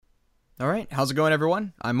All right, how's it going,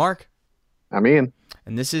 everyone? I'm Mark, I'm Ian.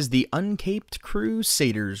 and this is the Uncaped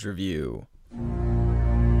Crusaders review.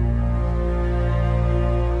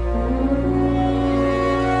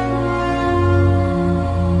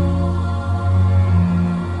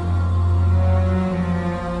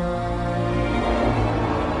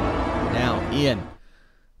 Now, Ian,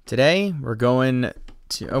 today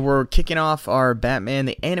we're kicking off our Batman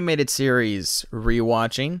the Animated Series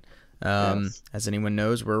rewatching. Yes. As anyone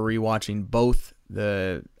knows, we're rewatching both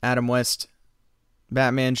the Adam West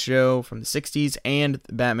Batman show from the 60s and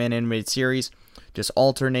the Batman Animated Series, just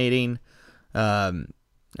alternating 4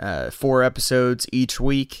 episodes each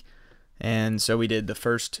week. And so we did the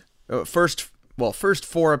first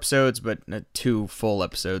 4 episodes, but 2 full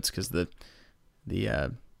episodes because the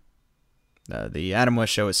Adam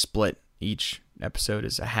West show is split. Each episode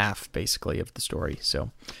is a half, basically, of the story. So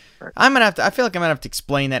Right. I feel like I'm gonna have to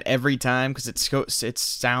explain that every time because it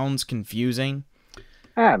sounds confusing.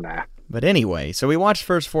 Nah. But anyway, so we watched the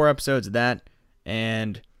first 4 episodes of that,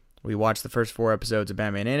 and we watched the first 4 episodes of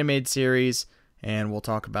Batman Animated Series, and we'll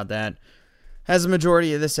talk about that as the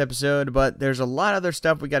majority of this episode. But there's a lot of other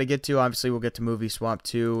stuff we got to get to. Obviously, we'll get to Movie Swap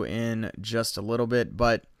 2 in just a little bit.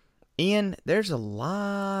 But Ian, there's a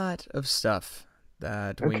lot of stuff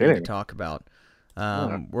that we need to talk about.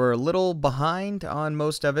 We're a little behind on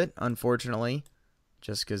most of it, unfortunately,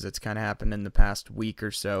 just because it's kind of happened in the past week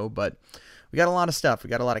or so. But we got a lot of stuff. We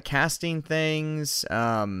got a lot of casting things.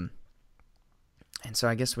 And so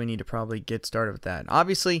I guess we need to probably get started with that.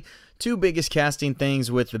 Obviously, 2 biggest casting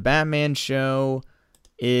things with the Batman show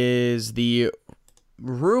is the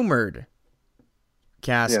rumored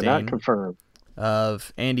casting. Yeah, not confirmed.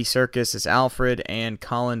 Of Andy Serkis as Alfred and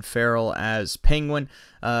Colin Farrell as Penguin.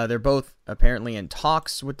 They're both apparently in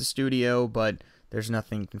talks with the studio, but there's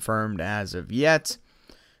nothing confirmed as of yet.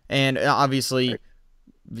 And obviously,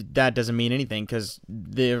 that doesn't mean anything because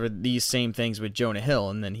there were these same things with Jonah Hill,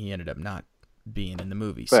 and then he ended up not being in the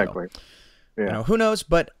movie. Exactly. So, Yeah. who knows?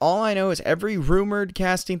 But all I know is every rumored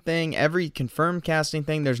casting thing, every confirmed casting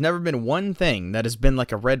thing, there's never been one thing that has been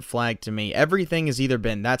like a red flag to me. Everything has either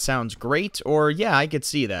been, that sounds great, or yeah, I could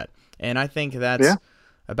see that. And I think that's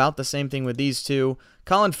about the same thing with these 2.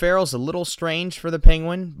 Colin Farrell's a little strange for the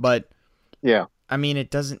Penguin, but Yeah. I mean,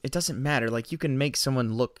 it doesn't matter. Like, you can make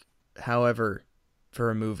someone look however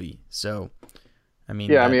for a movie. So, I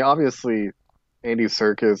mean, Yeah, I mean, obviously, Andy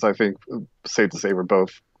Serkis, I think, safe to say we're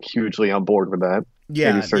both hugely on board with that. yeah,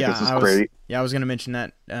 Andy Serkis is great. Yeah, I was gonna mention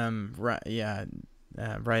that.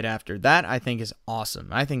 Right after that, I think is awesome.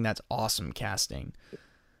 I think that's awesome casting.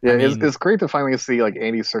 Yeah, I mean, it's great to finally see like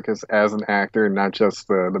Andy Serkis as an actor, not just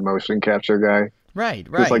the motion capture guy. right.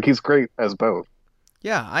 Because like he's great as both.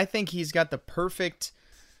 Yeah, I think he's got the perfect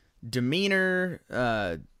demeanor,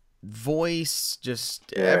 voice,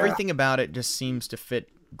 just everything about it just seems to fit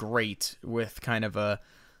great with kind of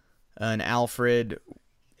an Alfred.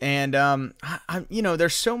 And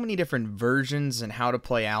there's so many different versions and how to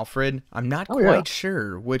play Alfred. I'm not quite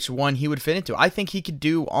sure which one he would fit into. I think he could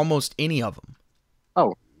do almost any of them.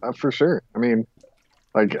 Oh, for sure. I mean,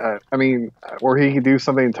 or he could do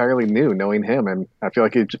something entirely new, knowing him, and I feel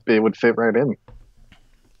like it would fit right in.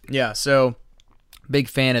 Yeah, so big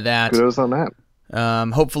fan of that. Kudos on that.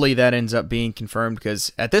 Hopefully that ends up being confirmed,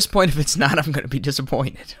 because at this point, if it's not, I'm going to be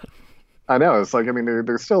disappointed. I know. It's like, I mean,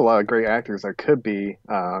 there's still a lot of great actors that could be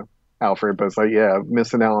Alfred, but it's like,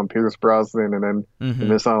 missing out on Pierce Brosnan and then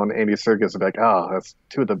missing out on Andy Serkis. Like, that's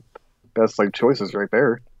 2 of the best like choices right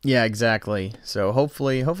there. Yeah, exactly. So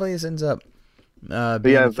hopefully this ends up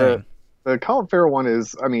being the Colin Farrell one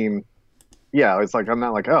is, I mean, it's like, I'm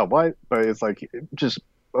not like, oh, what? But it's like, just,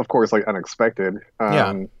 of course, like unexpected.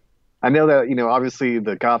 I know that, obviously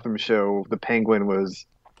the Gotham show, the Penguin was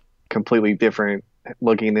completely different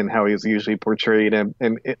looking than how he's usually portrayed, and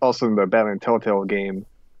also in the Batman Telltale game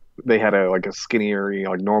they had a skinnier,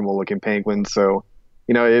 like normal looking Penguin. So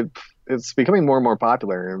it's becoming more and more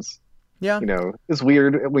popular, and it's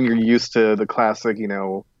weird when you're used to the classic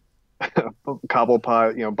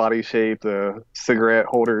Cobblepot body shape, the cigarette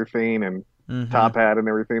holder thing and top hat and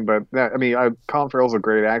everything. But I mean, Colin Farrell's a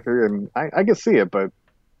great actor, and I can see it, but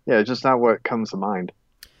it's just not what comes to mind.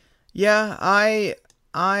 Yeah,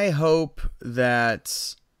 I hope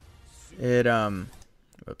that it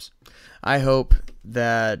I hope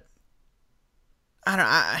that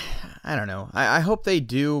I don't know. I hope they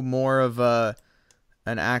do more of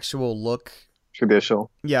an actual look.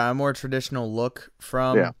 Traditional. Yeah, a more traditional look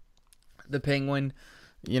from the Penguin,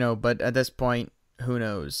 but at this point, who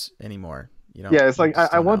knows anymore? It's like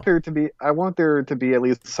I want there to be at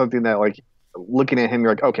least something that, like, looking at him,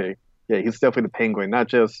 you're like, okay, yeah, he's definitely the Penguin, not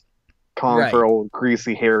just Colin Right. Farrell,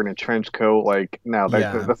 greasy hair and a trench coat. Like, no,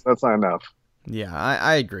 Yeah. that's not enough. Yeah,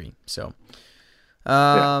 I agree. So,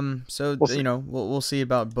 Yeah, we'll see. we'll see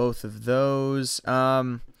about both of those.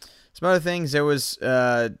 Some other things. There was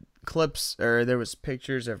clips, or there was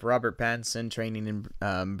pictures of Robert Pattinson training in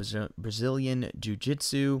Brazilian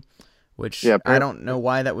Jiu-Jitsu, which Yeah, I don't know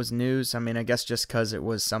why that was news. I mean, I guess just because it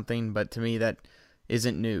was something, but to me that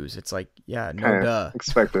isn't news. It's like, yeah, no kind of duh.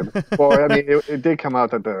 expected. Well, I mean, it did come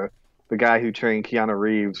out that the guy who trained Keanu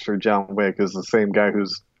Reeves for John Wick is the same guy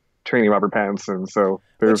who's training Robert Pattinson. So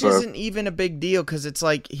Which there's a isn't even a big deal because it's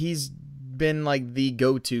like he's been like the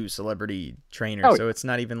go-to celebrity trainer, oh so it's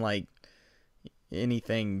not even like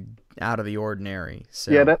anything out of the ordinary.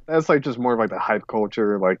 yeah, So that's like just more of like the hype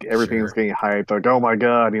culture. Like everything's sure, getting hyped. Like, oh my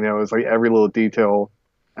God, it's like every little detail.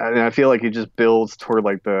 And I feel like it just builds toward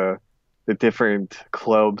like the different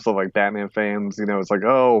clubs of like Batman fans. It's like,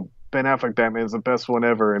 oh, Ben Affleck Batman's the best one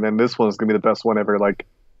ever, and then this one's gonna be the best one ever. Like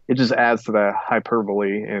it just adds to that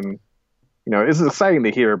hyperbole, and it's exciting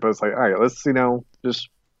to hear, but it's like, all right, let's just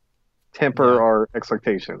temper yeah. our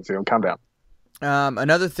expectations. Calm down.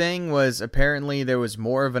 Another thing was apparently there was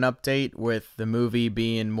more of an update with the movie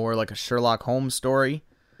being more like a Sherlock Holmes story.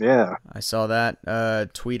 Yeah. I saw that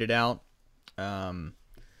tweeted out.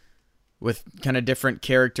 With kind of different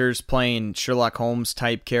characters playing Sherlock Holmes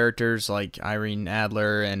type characters like Irene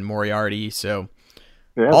Adler and Moriarty. So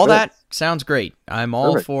Yeah, all that's that sounds great. I'm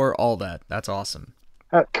all perfect. for all that. That's awesome.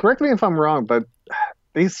 Correct me if I'm wrong, but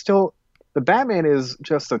they still the Batman is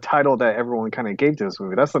just a title that everyone kind of gave to this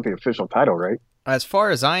movie. That's not the official title, right? As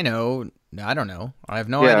far as I know, I don't know. I have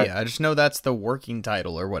no Yeah, idea. I just know that's the working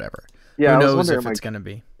title or whatever. yeah. Who I was knows wondering, if it's like, going to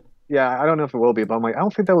be. yeah, I don't know if it will be, but I'm like, I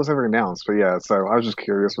don't think that was ever announced. But yeah, so I was just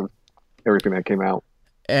curious with everything that came out.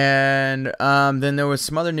 And then there was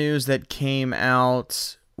some other news that came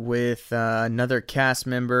out with another cast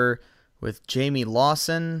member, with Jamie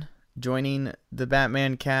Lawson joining the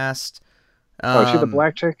Batman cast. Oh, is she the Um,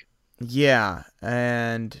 black chick? yeah,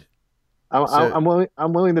 and I'm so I'm willing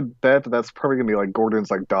I'm willing to bet that that's probably gonna be like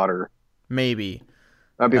Gordon's like daughter. maybe.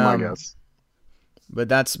 That'd be my Um, guess. but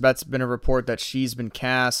that's been a report that she's been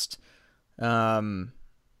cast. Um,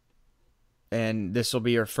 and this will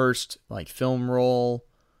be her first like film role.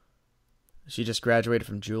 She just graduated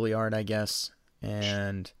from Juilliard, I guess,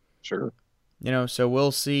 and Sure. so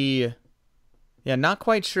we'll see. Yeah, not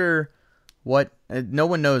quite sure what. No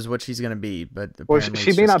one knows what she's gonna be, but Well, apparently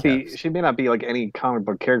it's just cast. she may not be like any comic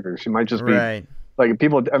book character. She might just be Right. like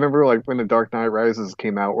people. I remember like when The Dark Knight Rises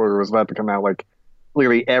came out, or it was about to come out, like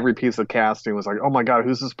literally every piece of casting was like, oh my God,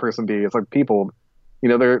 who's this person be? It's like people,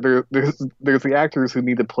 there's the actors who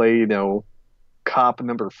need to play, cop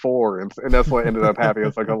number four, and that's what ended up happening.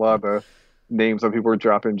 It's like a lot of the names that people were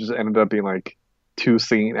dropping just ended up being like two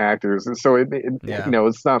scene actors, and so Yeah.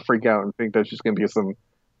 it's not freak out and think that she's gonna be some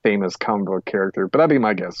famous comic book character, but that'd be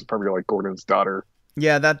my guess. It's probably like Gordon's daughter.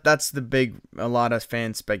 Yeah, that's the big. A lot of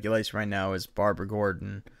fan speculation right now is Barbara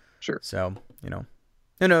Gordon. Sure. So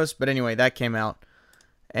who knows? But anyway, that came out,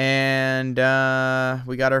 and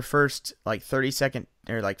we got our first like 30-second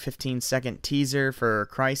or like 15-second teaser for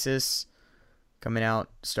Crisis coming out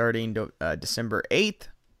starting December 8th.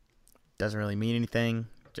 Doesn't really mean anything.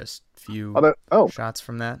 Just few shots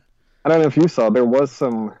from that. I don't know if you saw, there was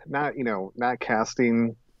some not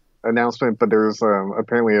casting announcement, but there's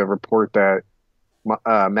apparently a report that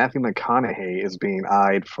Matthew McConaughey is being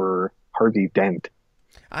eyed for Harvey Dent.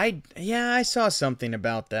 I saw something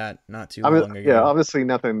about that not too I mean, long yeah, ago. obviously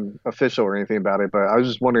nothing official or anything about it, but I was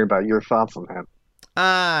just wondering about your thoughts on that.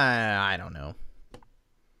 I don't know.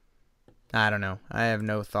 I don't know. I have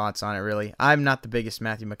no thoughts on it really. I'm not the biggest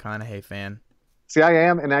Matthew McConaughey fan. See, I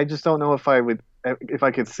am, and I just don't know if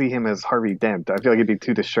I could see him as Harvey Dent. I feel like it'd be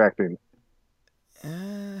too distracting.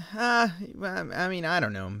 I mean, I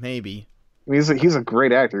don't know. Maybe. I mean, he's a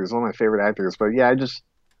great actor. He's one of my favorite actors, but yeah,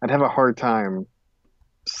 I'd have a hard time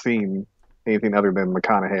seeing anything other than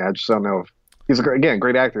McConaughey. I just don't know if he's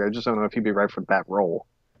great actor. I just don't know if he'd be right for that role.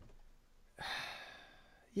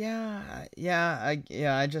 I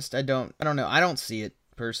don't know. I don't see it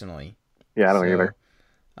personally. Yeah, I don't So either.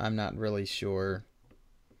 I'm not really sure.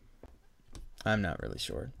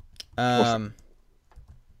 We'll see.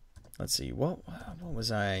 Let's see. What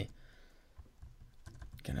was I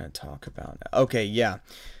gonna talk about? Okay, yeah.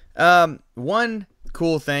 One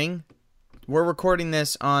cool thing. We're recording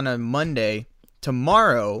this on a Monday.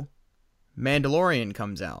 Tomorrow, Mandalorian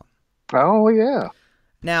comes out. Oh yeah.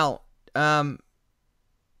 Now,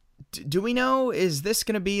 do we know, is this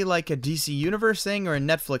going to be like a DC Universe thing or a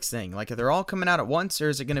Netflix thing? Like, are they all coming out at once, or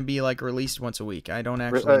is it going to be like released once a week? I don't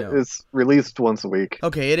actually know. It's released once a week.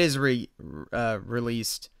 Okay, it is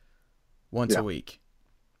released once a week.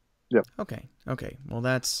 Yep. Okay. Well,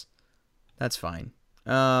 that's fine.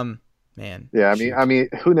 Man. Yeah, shoot. I mean,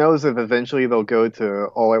 who knows if eventually they'll go to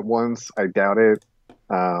all at once? I doubt it.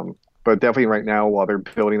 But definitely right now, while they're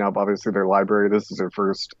building up, obviously their library, this is their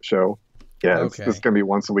first show. Yeah, it's gonna be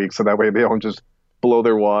once a week, so that way they don't just blow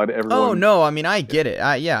their wad. Everyone. Oh no, I mean I get it.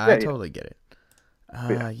 I totally get it.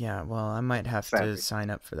 Yeah. Well, I might have to sign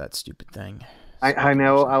up for that stupid thing. I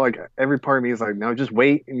know. I like every part of me is like, no, just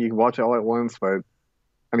wait and you can watch it all at once. But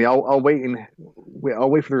I mean, I'll wait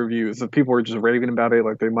for the reviews. If people are just raving about it,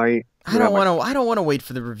 like they might. I don't want to wait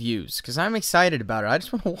for the reviews because I'm excited about it. I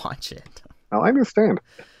just want to watch it. Oh, I understand.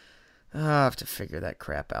 I'll have to figure that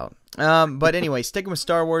crap out. But anyway, sticking with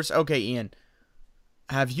Star Wars. Okay, Ian,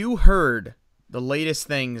 have you heard the latest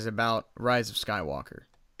things about Rise of Skywalker?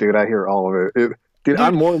 Dude, I hear all of it. Dude,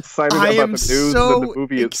 I'm more excited about the news than the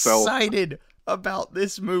movie itself. I'm excited about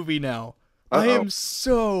this movie now. I am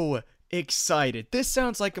so excited. This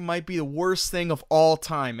sounds like it might be the worst thing of all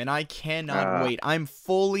time, and I cannot wait. I'm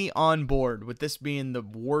fully on board with this being the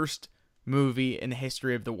worst movie in the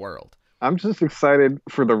history of the world. I'm just excited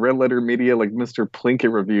for the Red Letter Media, like Mr.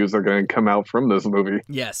 Plinkett reviews are going to come out from this movie.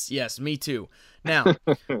 Yes, me too. Now,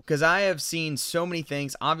 because I have seen so many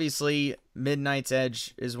things. Obviously, Midnight's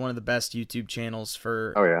Edge is one of the best YouTube channels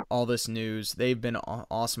for all this news. They've been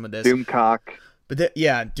awesome with this. Doomcock.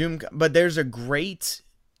 But there's a great.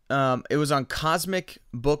 It was on Cosmic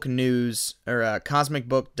Book News or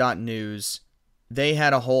cosmicbook.news. They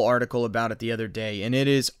had a whole article about it the other day, and it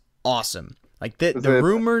is awesome. Like the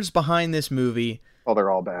rumors behind this movie. Oh,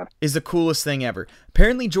 they're all bad. Is the coolest thing ever.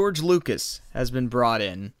 Apparently, George Lucas has been brought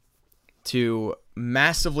in to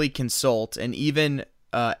massively consult and even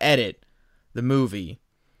edit the movie.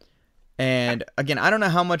 And again, I don't know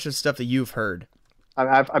how much of stuff that you've heard.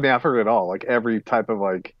 I've heard it all. Like every type of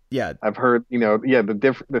I've heard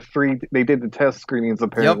the three they did the test screenings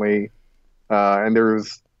apparently, and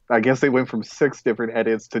there's. I guess they went from 6 different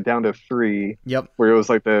edits to down to 3. Yep. Where it was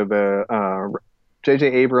like the J.J.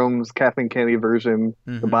 Abrams, Kathleen Kennedy version,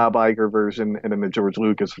 the Bob Iger version, and then the George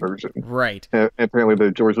Lucas version. Right. And apparently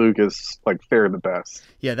the George Lucas fared the best.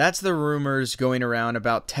 Yeah, that's the rumors going around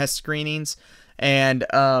about test screenings, and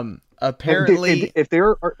apparently, and if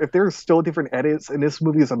there are still different edits, and this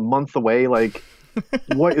movie is a month away,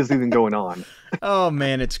 what is even going on? Oh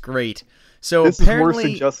man, it's great. So this apparently, is worse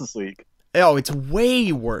than Justice League. Oh, it's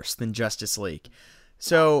way worse than Justice League.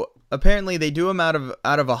 So apparently they do them out of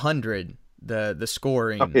 100, the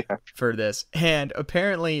scoring for this, and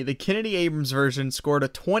apparently the Kennedy Abrams version scored a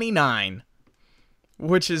 29,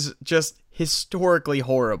 which is just historically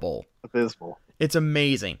horrible. Abysmal. It's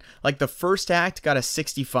amazing. Like the first act got a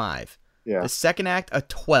 65. Yeah. The second act a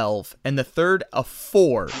 12, and the third a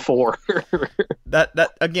 4. 4.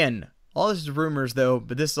 that again. All this is rumors, though,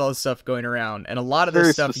 but this is all the stuff going around, and a lot of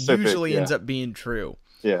this stuff usually ends up being true.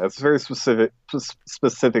 Yeah, it's very specific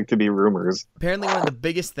to be rumors. Apparently, one of the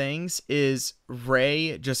biggest things is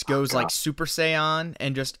Rey just goes Super Saiyan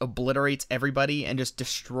and just obliterates everybody and just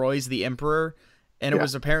destroys the Emperor, and it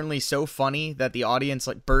was apparently so funny that the audience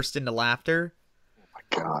burst into laughter. Oh my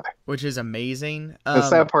god! Which is amazing. The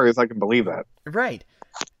sad part is I can believe that. Right.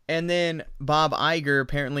 And then Bob Iger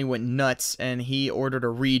apparently went nuts and he ordered a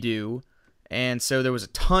redo. And so there was a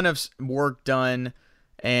ton of work done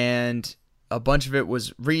and a bunch of it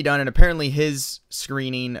was redone. And apparently his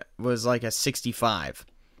screening was like a 65,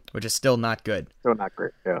 which is still not good. Still not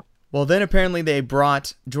great, yeah. Well, then apparently they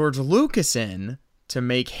brought George Lucas in to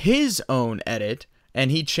make his own edit.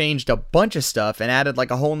 And he changed a bunch of stuff and added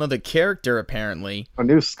a whole nother character apparently. A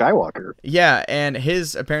new Skywalker. Yeah, and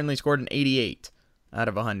his apparently scored an 88. Out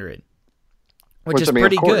of 100, which is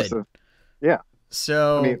pretty good. Yeah.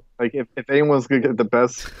 So I mean, if anyone's gonna get the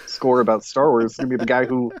best score about Star Wars, it's gonna be the guy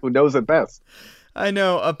who knows it best. I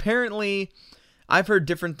know. Apparently, I've heard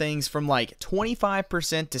different things from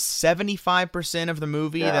 25% to 75% of the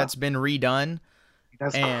movie that's been redone.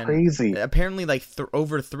 That's crazy. Apparently,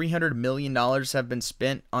 over $300 million have been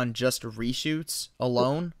spent on just reshoots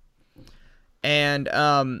alone. And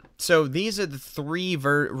so these are the 3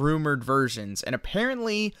 rumored versions. And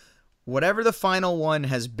apparently, whatever the final one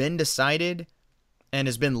has been decided and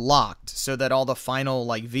has been locked so that all the final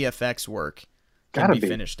VFX work can be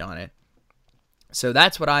finished on it. So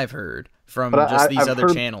that's what I've heard from these other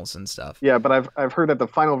channels and stuff. Yeah, but I've heard that the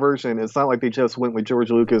final version, it's not like they just went with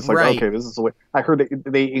George Lucas. Okay, this is the way. I heard that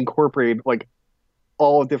they incorporated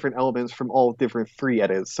all different elements from all different 3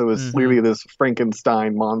 edits, so it's literally this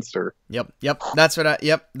Frankenstein monster. Yep. That's what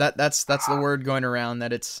that's the word going around,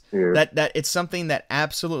 that it's that it's something that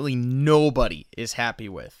absolutely nobody is happy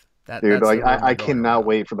with. Dude, That's like the rumor I going cannot around.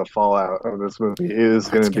 wait for the fallout of this movie. It is It's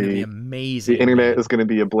going to gonna be be the amazing, internet man. is going to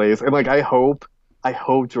be ablaze, and like I hope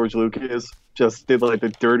George Lucas just did like the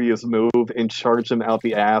dirtiest move and charged him out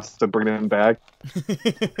the ass to bring him back.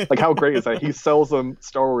 Like how great is that? He sells them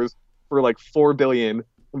Star Wars for like 4 billion.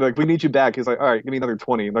 Like we need you back. He's like, all right, give me another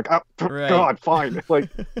 20. I'm like, oh, Right. God, fine. Like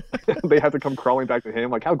they have to come crawling back to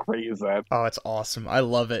him. Like how great is that? Oh, it's awesome. I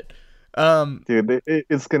love it. Dude,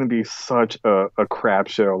 it's gonna be such a crap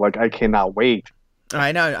show. Like I cannot wait.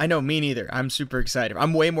 I know, me neither. I'm super excited.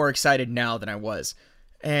 I'm way more excited now than I was.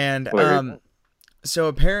 And Like, so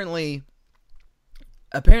apparently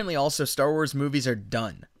also Star Wars movies are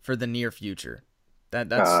done for the near future. That's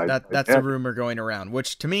yeah. the rumor going around,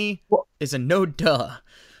 which to me Well, is a no duh.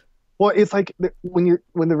 well, it's like when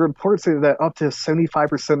the reports say that up to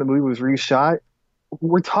 75% of the movie was reshot,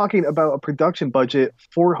 we're talking about a production budget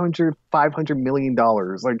 400 to 500 million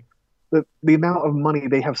dollars. Like the amount of money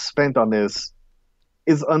they have spent on this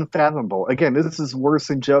is unfathomable. Again, this is worse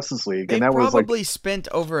than Justice League, They and that was like, probably spent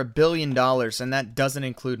over $1 billion, and that doesn't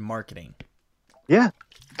include marketing. yeah,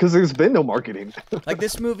 because there's been no marketing. Like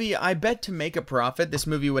this movie, I bet to make a profit, this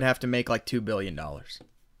movie would have to make like $2 billion.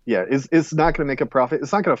 Yeah, it's not going to make a profit.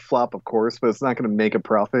 It's not going to flop, of course, but it's not going to make a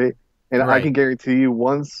profit. And I Right. can guarantee you,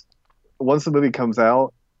 once the movie comes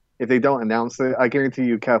out, if they don't announce it, I guarantee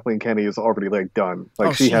you Kathleen Kennedy is already like done. Like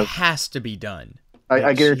Oh, she has to be done. I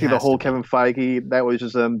Like, guarantee she the has whole to be. Kevin Feige, that was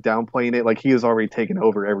just downplaying it. Like he has already taken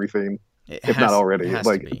over everything, It if has- not already. it has to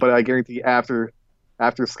Like, be. but I guarantee after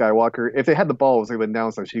Skywalker, if they had the balls, they would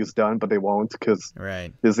announce that she's done, but they won't because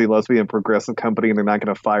Right, Disney loves being a progressive company, and they're not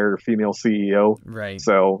going to fire a female CEO. right.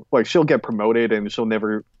 So like she'll get promoted, and she'll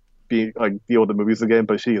never be like deal with the movies again.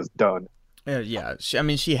 But she is done. Yeah, I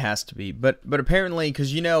mean, she has to be. But apparently,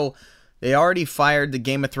 because they already fired the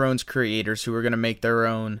Game of Thrones creators who were going to make their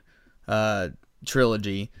own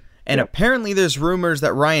trilogy. And Yep. apparently there's rumors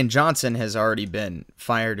that Rian Johnson has already been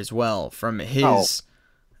fired as well from his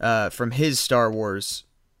Star Wars.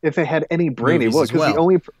 If they had any brain, it Movies would. as Because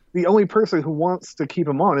well. the only person who wants to keep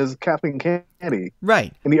him on is Kathleen Kennedy.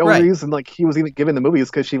 Right. And the only right. reason like he was even given the movie is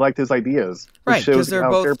because she liked his ideas. Which Right, shows because they're how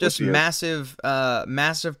both terrible just she is.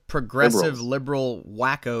 massive progressive Liberals. liberal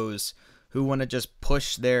wackos who want to just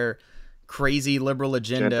push their crazy liberal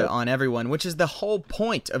agenda on everyone, which is the whole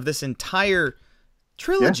point of this entire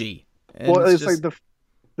trilogy. And Well, it's just- like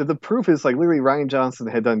the proof is like literally Ryan Johnson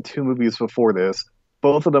had done 2 movies before this,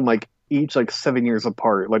 both of them like each like 7 years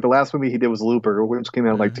apart. Like the last movie he did was Looper, which came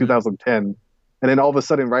out in like Mhm. 2010, and then all of a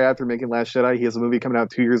sudden, right after making Last Jedi, he has a movie coming out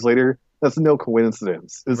 2 years later. That's no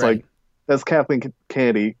coincidence. It's Right. like that's Kathleen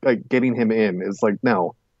Kennedy like getting him in. It's like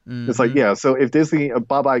no. It's like Mhm. yeah. So if Disney,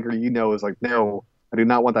 Bob Iger, is like no, I do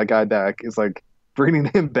not want that guy back. It's like bringing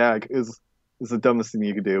him back is the dumbest thing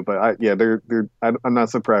you could do. But I'm not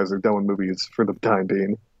surprised they're done with movies for the time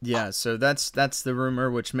being. Yeah, so that's the rumor,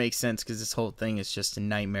 which makes sense because this whole thing is just a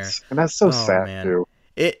nightmare. And that's so Oh, sad man. too.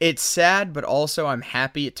 It's sad, but also I'm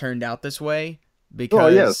happy it turned out this way because Oh,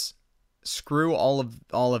 yes. screw all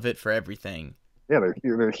of it for everything. Yeah,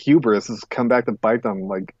 their hubris has come back to bite them.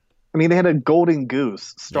 Like, I mean, they had a golden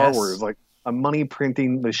goose, Star Yes. Wars, like a money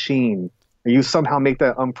printing machine, and you somehow make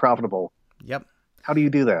that unprofitable. Yep. How do you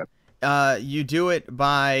do that? You do it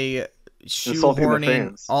by Insulting the shoehorning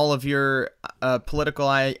fans. all of your political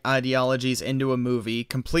ideologies into a movie,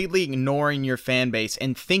 completely ignoring your fan base,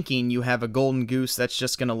 and thinking you have a golden goose that's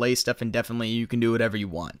just going to lay stuff indefinitely. You can do whatever you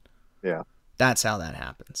want. Yeah. That's how that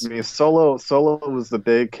happens. I mean, Solo was the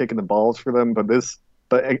big kick in the balls for them,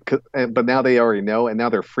 but now they already know, and now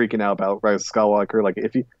they're freaking out about Rise of Skywalker. Like,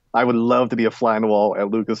 I would love to be a fly on the wall at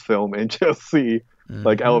Lucasfilm and just see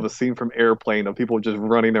like out of a scene from Airplane of people just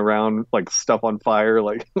running around like stuff on fire.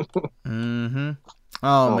 Like, Mm-hmm.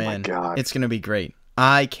 Oh Oh, my man. God. It's going to be great.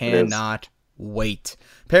 I cannot wait.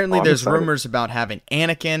 Apparently, I'm there's excited. rumors about having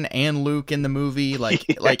Anakin and Luke in the movie, like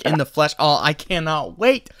in the flesh. Oh, I cannot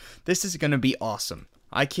wait. This is going to be awesome.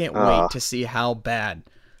 I can't wait to see how bad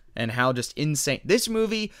and how just insane. This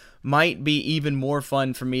movie might be even more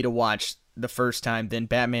fun for me to watch the first time than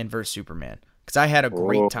Batman vs. Superman. Because I had a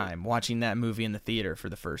great Oh. time watching that movie in the theater for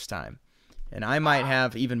the first time. And I might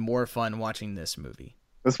have even more fun watching this movie.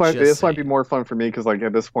 this might Just be saying. more fun for me because like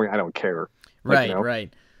at this point I don't care. Like, Right, you know?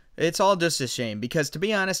 right. It's all just a shame because, to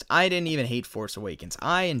be honest, I didn't even hate Force Awakens.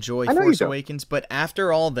 I enjoy I know you Force don't. Awakens, but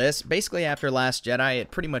after all this, basically after Last Jedi,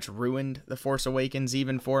 it pretty much ruined the Force Awakens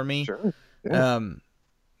even for me. Sure. Yeah.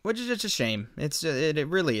 Which is just a shame. It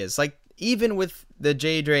really is. Like, even with the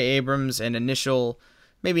J.J. Abrams and initial,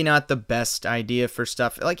 maybe not the best idea for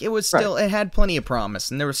stuff, like, it was still, it had plenty of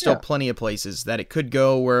promise, and there was still Yeah. plenty of places that it could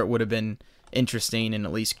go where it would have been interesting and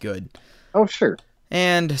at least good. Oh sure.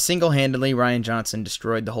 And single-handedly, Rian Johnson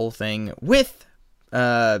destroyed the whole thing with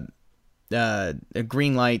green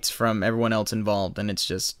lights from everyone else involved, and it's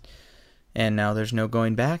just... And now there's no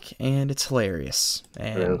going back, and it's hilarious.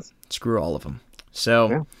 And screw all of them. So...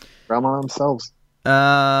 Yeah, drama themselves.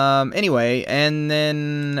 Anyway,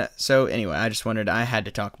 I just wondered, I had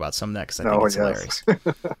to talk about some of that because I think it's hilarious.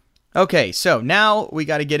 Okay, so now we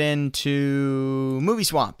got to get into Movie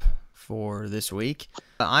Swap for this week.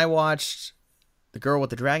 I watched The Girl with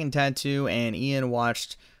the Dragon Tattoo, and Ian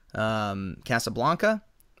watched Casablanca.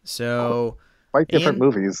 So quite different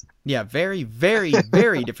movies. Yeah, very, very,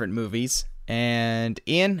 very different movies. And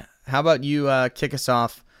Ian, how about you kick us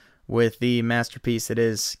off with the masterpiece that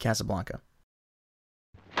is Casablanca?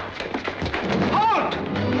 Halt!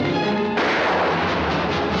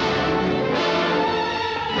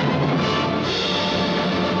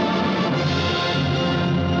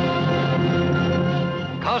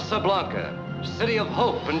 Casablanca, city of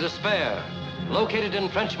hope and despair, located in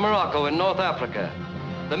French Morocco in North Africa.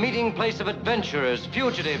 The meeting place of adventurers,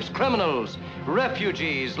 fugitives, criminals,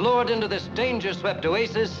 refugees lured into this danger-swept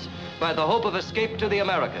oasis by the hope of escape to the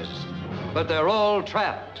Americas. But they're all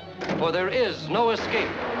trapped, for there is no escape.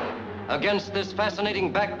 Against this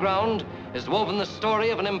fascinating background is woven the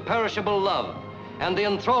story of an imperishable love and the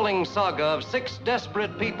enthralling saga of 6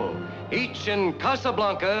 desperate people, each in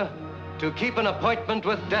Casablanca to keep an appointment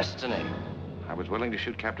with destiny. I was willing to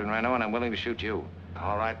shoot Captain Reno, and I'm willing to shoot you.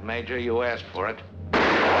 All right, Major, you asked for it.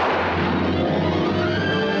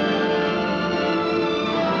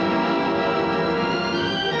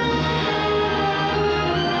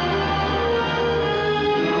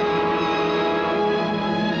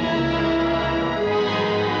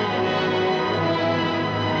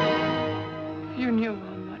 You knew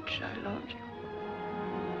how much I love you.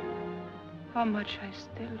 How much I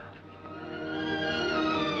still love you.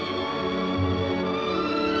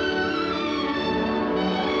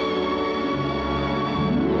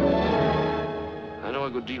 I know a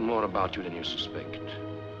good deal more about you than you suspect.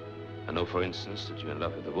 I know, for instance, that you're in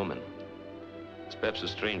love with a woman. It's perhaps a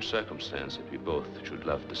strange circumstance that we both should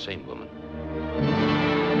love the same woman.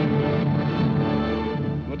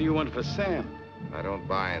 What do you want for Sam? I don't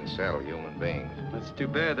buy and sell human beings. That's too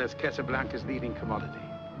bad. That's Casablanca's leading commodity.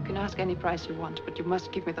 You can ask any price you want, but you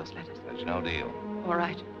must give me those letters. There's no deal. All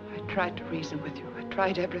right. I tried to reason with you. I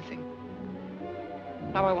tried everything.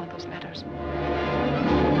 Now I want those letters.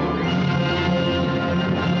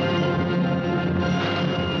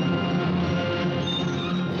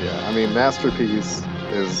 Yeah, I mean, masterpiece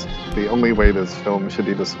is the only way this film should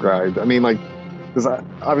be described. I mean, like, because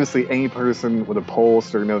obviously any person with a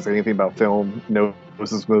pulse or knows anything about film knows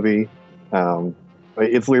this movie.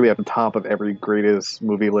 It's literally at the top of every greatest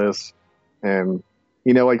movie list. And,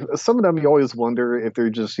 you know, like, some of them you always wonder if they're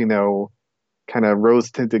just, you know, kind of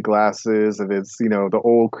rose-tinted glasses, if it's, you know, the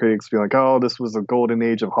old critics being like, oh, this was a golden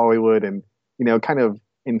age of Hollywood, and, you know, kind of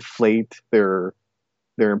inflate their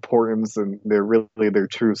importance and their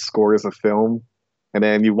true score as a film. And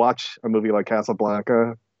then you watch a movie like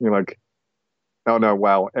Casablanca, you're like, oh no,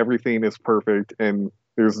 wow, everything is perfect, and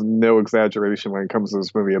there's no exaggeration when it comes to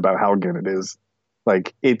this movie about how good it is.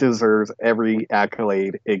 Like, it deserves every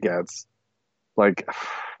accolade it gets. Like,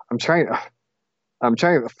 I'm trying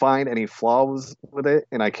to find any flaws with it,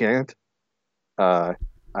 and I can't. I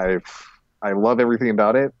love everything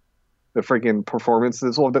about it. The freaking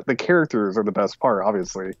performances, well, the characters are the best part,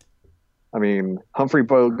 obviously. I mean, Humphrey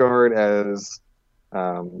Bogart as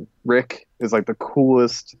Rick is like the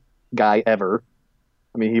coolest guy ever.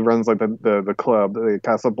 I mean, he runs like the club, the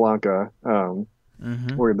Casablanca.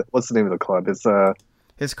 What's the name of the club?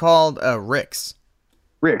 It's called Rick's.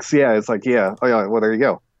 Rick's, yeah. It's like, yeah. Oh, yeah. Well, there you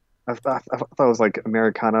go. I thought it was like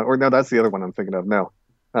Americana, or no, that's the other one I'm thinking of. No,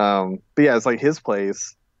 but yeah, it's like his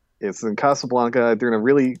place. It's in Casablanca during a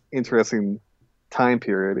really interesting time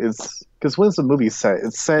period. It's because when's the movie set?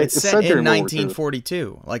 It's set in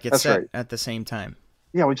 1942. Like, it's set at the same time.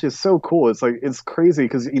 Yeah, which is so cool. It's like, it's crazy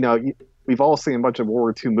because, you know, we've all seen a bunch of World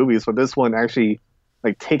War II movies, but this one actually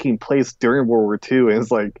like taking place during World War II, and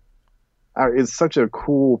it's like, it's such a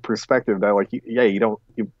cool perspective that, like,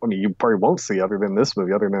 you probably won't see other than this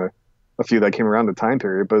movie, other than a few that came around the time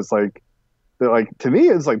period. But it's like, to me,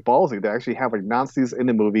 it's like ballsy to actually have like Nazis in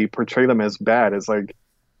the movie, portray them as bad. It's like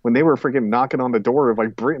when they were freaking knocking on the door of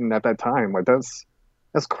like Britain at that time. Like, that's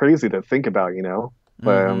crazy to think about, you know.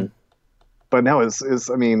 But now it's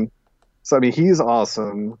I mean, so I mean, he's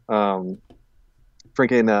awesome.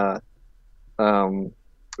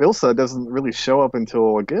 Ilsa doesn't really show up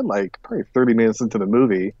until a good, like, probably 30 minutes into the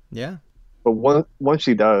movie. Yeah. But once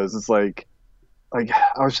she does, it's like, like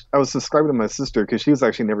I was describing to my sister because she's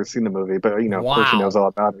actually never seen the movie, but you know, of course she Wow. knows all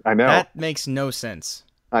about it. I know. That makes no sense.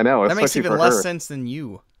 I know. That makes Especially even for less her. sense than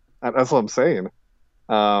you. That's what I'm saying.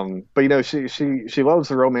 But you know, she loves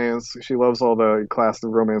the romance. She loves all the classic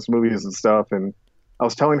romance movies and stuff. And I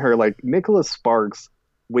was telling her like Nicholas Sparks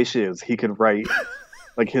wishes he could write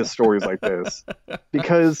like his stories like this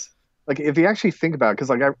because like if you actually think about it, because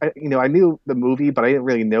like I you know I knew the movie, but I didn't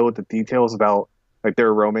really know the details about like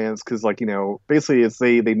their romance because like you know basically it's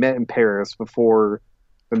they met in Paris before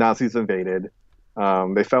the Nazis invaded.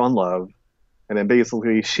 They fell in love, and then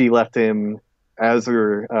basically she left him as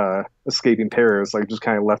they're escaping Paris, like just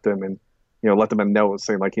kind of left him and you know let them a note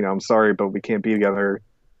saying like you know I'm sorry but we can't be together.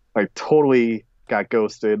 Like totally got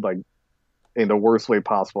ghosted like in the worst way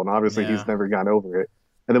possible, and obviously Yeah. he's never gotten over it.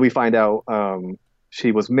 And then we find out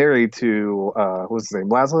she was married to what's his name,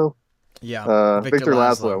 Laszlo, Yeah. Victor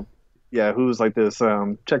Laszlo. Yeah, who's like this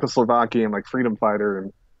Czechoslovakian like freedom fighter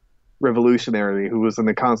and revolutionary who was in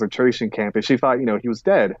the concentration camp, and she thought you know he was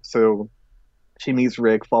dead. So she meets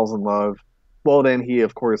Rick, falls in love. Well, then he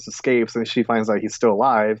of course escapes, and she finds out he's still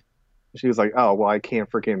alive. She was like, oh well, I can't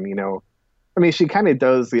freaking you know. I mean, she kind of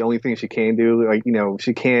does the only thing she can do. Like you know,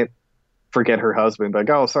 she can't forget her husband. Like,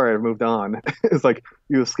 oh, sorry, I've moved on. It's like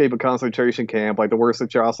you escape a concentration camp, like the worst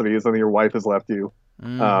atrocities, and then your wife has left you.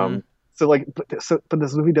 Mhm. So like, but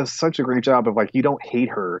this movie does such a great job of like you don't hate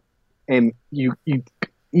her, and you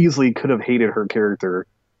easily could have hated her character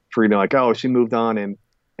for you know like oh she moved on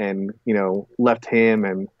and you know left him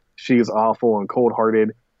and she is awful and cold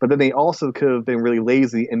hearted. But then they also could have been really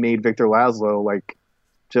lazy and made Victor Laszlo like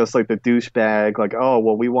just like the douchebag, like, oh,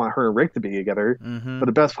 well, we want her and Rick to be together. Mhm. But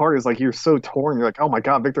the best part is like you're so torn. You're like, oh my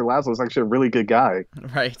God, Victor Laszlo is actually a really good guy.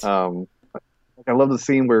 Right. I love the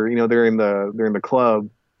scene where you know they're in the club,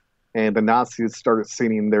 and the Nazis start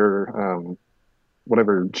singing their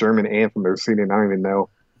whatever German anthem they're singing. I don't even know.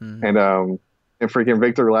 Mhm. And freaking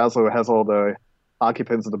Victor Laszlo has all the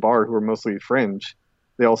occupants of the bar who are mostly French.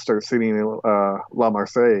 They all start singing La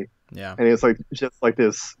Marseillaise. Yeah. And it's like just like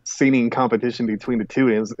this singing competition between the two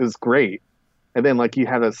is great. And then like you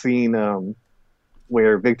have a scene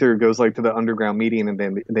where Victor goes like to the underground meeting, and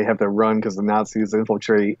then they have to run because the Nazis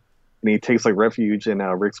infiltrate, and he takes like refuge in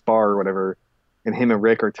Rick's bar or whatever. And him and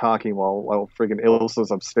Rick are talking while freaking Ilsa's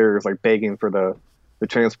upstairs like begging for the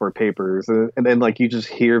transport papers, and then like you just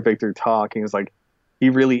hear Victor talk, and he's like he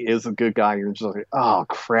really is a good guy. You're just like oh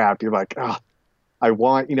crap. You're like oh I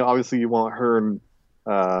want you know obviously you want her and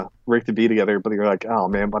Rick to be together, but you're like, oh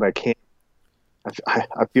man, but I can't.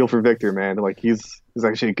 I feel for Victor, man. Like he's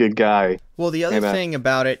actually a good guy. Well, the other And, thing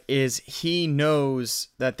about it is he knows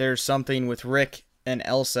that there's something with Rick and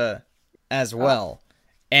Elsa as well,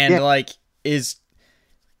 and Yeah. like is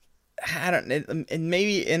I don't and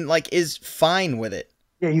maybe and like is fine with it.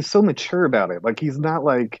 Yeah, he's so mature about it. Like he's not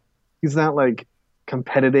like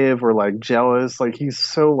competitive or like jealous. Like he's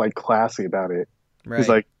so like classy about it. Right. He's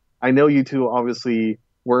like, I know you two obviously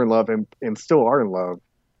were in love and still are in love,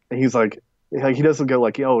 and he's like he doesn't go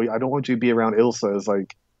like, yo, I don't want you to be around Ilsa. It's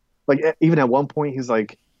like even at one point he's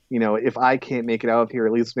like, you know, if I can't make it out of here,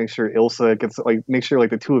 at least make sure Ilsa gets like make sure like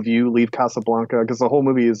the two of you leave Casablanca, because the whole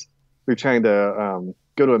movie is they're trying to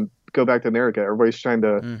go back to America. Everybody's trying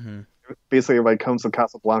to basically everybody comes to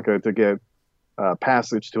Casablanca to get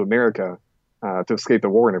passage to America to escape the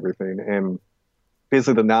war and everything. And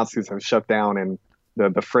basically the Nazis have shut down and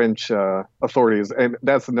the French authorities, and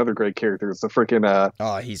that's another great character. It's the freaking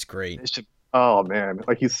oh, he's great. oh man,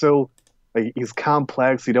 like he's so like he's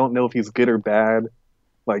complex. You don't know if he's good or bad.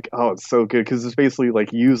 Like oh, it's so good because it's basically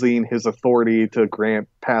like using his authority to grant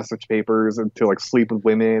passage papers and to like sleep with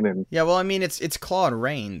women and Yeah, well, I mean, it's Claude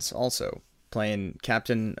Rains also playing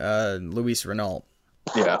Captain Luis Renault.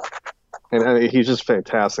 yeah, and I mean, he's just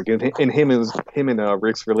fantastic. And him and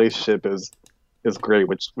Rick's relationship is great,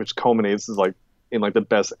 which culminates is like in like the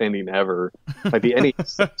best ending ever. Like the ending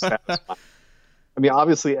is so satisfying. I mean,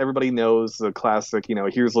 obviously everybody knows the classic, you know,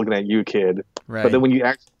 here's looking at you, kid. Right. But then when you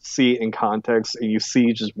actually see it in context and you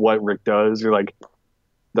see just what Rick does, you're like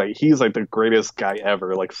he's like the greatest guy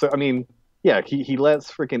ever. Like, so I mean, yeah, he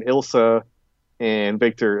lets freaking Ilsa and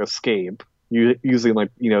Victor escape using like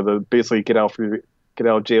you know the basically get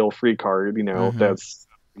out jail free card. You know that's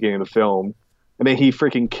the beginning of the film, and then he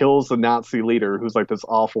freaking kills the Nazi leader who's like this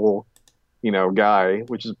awful you know guy,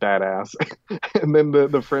 which is badass. And then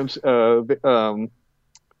the French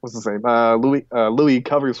what's his name Louis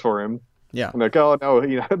covers for him. Yeah. I'm like, oh no,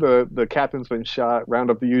 you know the captain's been shot. Round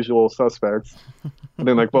up the usual suspects. And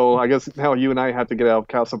then like, well, I guess now you and I have to get out of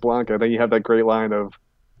Casablanca. And then you have that great line of,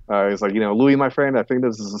 he's like, you know, Louis, my friend, I think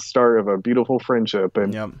this is the start of a beautiful friendship.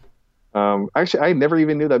 And Yep. Actually, I never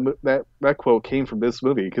even knew that quote came from this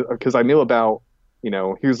movie because I knew about, he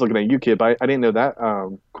was looking at you, kid, but I didn't know that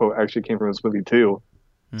quote actually came from this movie too.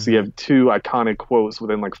 So you have two iconic quotes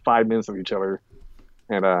within like 5 minutes of each other,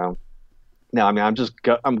 and now I mean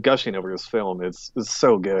I'm gushing over this film. It's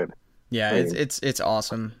so good. Yeah, it's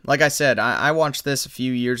awesome. Like I said, I watched this a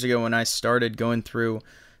few years ago when I started going through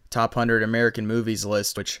top 100 American movies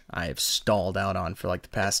list, which I have stalled out on for like the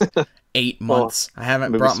past 8 months. I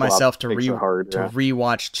haven't brought myself to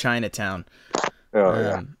rewatch Chinatown. Oh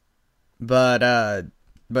yeah.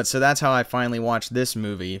 But so that's how I finally watched this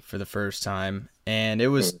movie for the first time, and it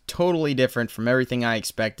was totally different from everything I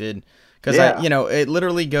expected because it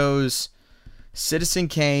literally goes Citizen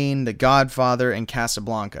Kane, The Godfather, and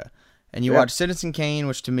Casablanca. And you watch Citizen Kane,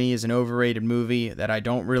 which to me is an overrated movie that I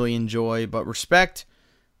don't really enjoy but respect.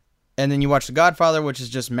 And then you watch The Godfather, which is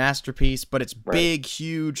just masterpiece, but it's big,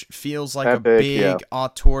 huge, feels like a big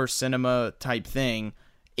auteur cinema type thing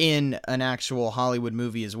in an actual Hollywood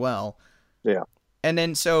movie as well. Yeah. And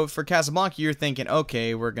then so for Casablanca, you're thinking,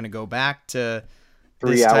 okay, we're going to go back to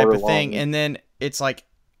this type of thing. And then it's like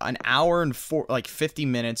an hour and 50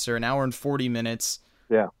 minutes or an hour and 40 minutes.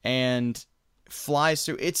 Yeah. And flies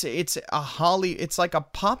through. It's like a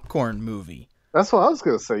popcorn movie. That's what I was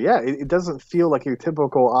gonna say. Yeah, it doesn't feel like your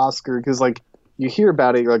typical Oscar because like you hear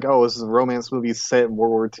about it, you're like, oh, this is a romance movie set in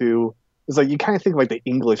World War II. It's like you kind of think of like The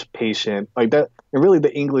English Patient, like that, and really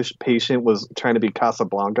The English Patient was trying to be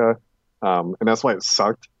Casablanca, and that's why it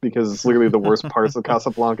sucked because it's literally the worst parts of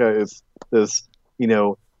Casablanca is this,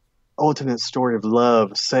 ultimate story of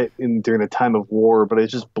love set during a time of war, but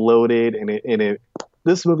it's just bloated and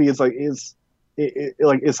this movie is like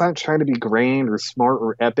it's not trying to be grand or smart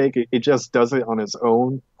or epic. It just does it on its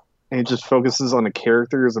own, and it just focuses on the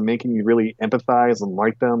characters and making you really empathize and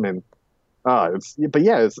like them. And it's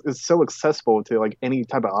so accessible to like any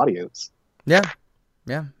type of audience. Yeah,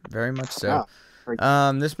 very much so.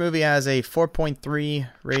 Yeah. This movie has a 4.3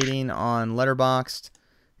 rating on Letterboxd.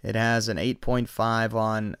 It has an 8.5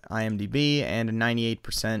 on IMDb and a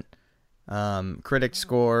 98% critic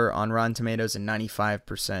score on Rotten Tomatoes and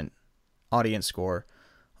 95% audience score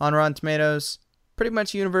on Rotten Tomatoes. Pretty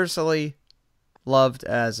much universally loved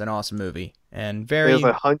as an awesome movie, and very it's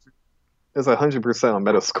 100% on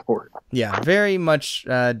Metascore. Yeah, very much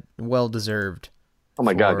well deserved. Oh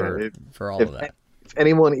my god, man. For all of that. If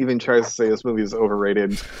anyone even tries to say this movie is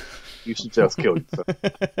overrated, you should just kill yourself.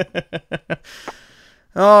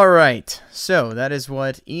 All right, so that is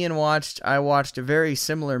what Ian watched. I watched a very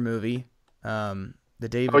similar movie, the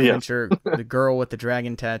David Fincher, The Girl with the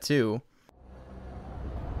Dragon Tattoo.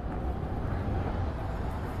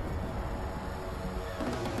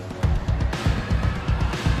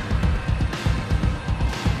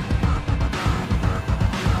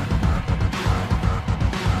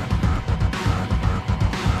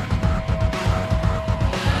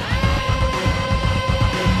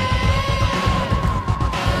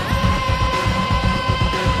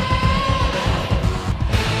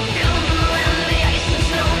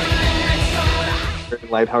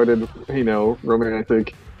 Lighthearted,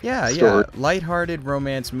 romantic. Yeah, lighthearted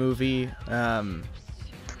romance movie. Boy,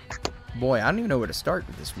 I don't even know where to start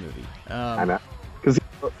with this movie. I know, because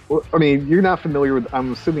you're not familiar with.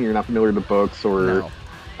 I'm assuming you're not familiar with the books, or. No.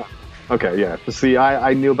 Okay, yeah. See,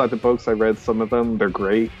 I knew about the books. I read some of them. They're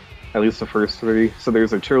great, at least the first three. So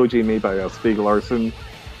there's a trilogy made by Stieg Larsson,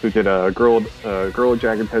 who did a Girl with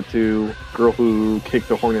Dragon Tattoo, Girl Who Kicked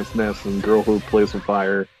the Hornet's Nest, and Girl Who Plays with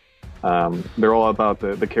Fire. They're all about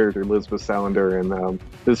the character Elizabeth Salander, and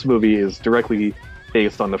this movie is directly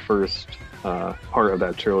based on the first part of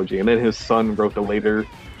that trilogy. And then his son wrote the later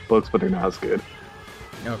books, but they're not as good.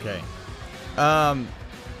 Okay.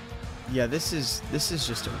 Yeah, this is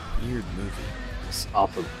just a weird movie. It's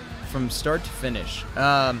awesome from start to finish.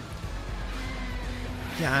 Yeah,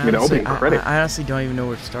 I honestly don't even know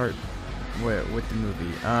where to start with the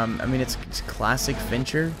movie. It's classic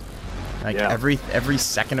Fincher. Like every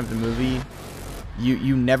second of the movie,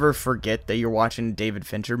 you never forget that you're watching a David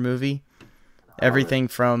Fincher movie. Everything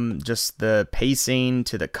from just the pacing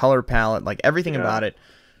to the color palette, like everything about it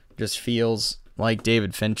just feels like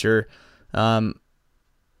David Fincher. The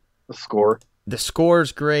score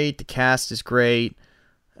is great. The cast is great.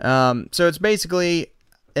 So it's basically,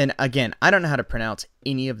 and again, I don't know how to pronounce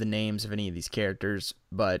any of the names of any of these characters,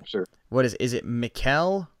 but sure. What is it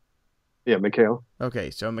Mikhail? Yeah, Mikhail.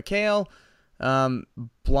 Okay, so Mikhail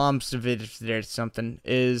Blomstovich something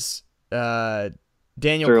is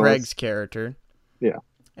Daniel Craig's character. Yeah.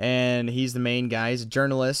 And he's the main guy. He's a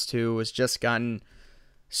journalist who has just gotten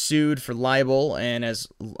sued for libel and has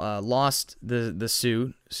lost the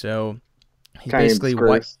suit. So He's basically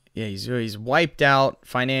he's wiped out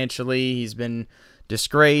financially. He's been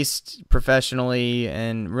disgraced professionally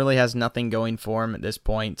and really has nothing going for him at this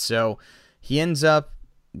point. So he ends up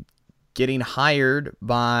getting hired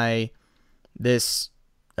by this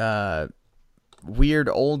weird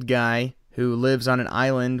old guy who lives on an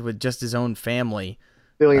island with just his own family.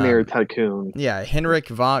 Billionaire tycoon. Yeah, Henrik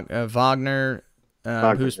Wagner,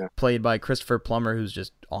 who's played by Christopher Plummer, who's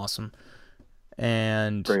just awesome.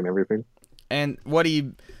 And great and everything. And what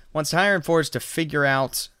he wants to hire him for is to figure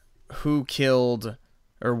out who killed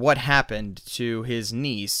or what happened to his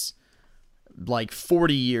niece like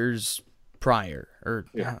 40 years prior, or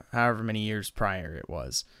however many years prior it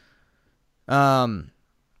was. And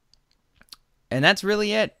that's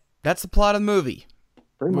really it. That's the plot of the movie.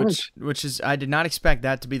 Very much. Which is, I did not expect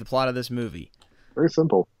that to be the plot of this movie. Very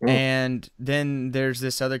simple. Yeah. And then there's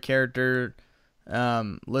this other character,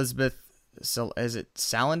 Lisbeth, is it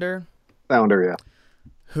Salander? Salander, yeah.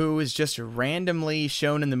 Who is just randomly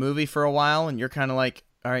shown in the movie for a while, and you're kind of like,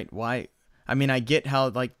 all right, why? I mean, I get how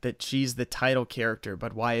like that she's the title character,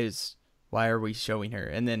 but why are we showing her?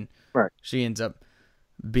 And then she ends up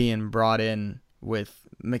being brought in with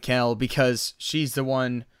Mikkel because she's the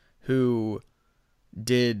one who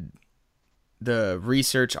did the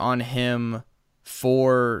research on him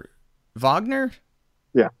for Wagner.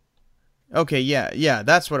 Yeah. Okay. Yeah.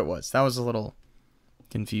 That's what it was. That was a little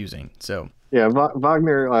confusing. So. Yeah,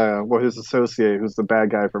 Wagner, his associate, who's the bad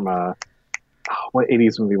guy from what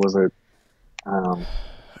 80s movie was it? The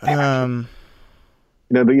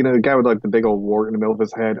guy with like the big old wart in the middle of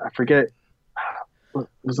his head. I forget.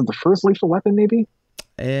 Was it the first Lethal Weapon? Maybe.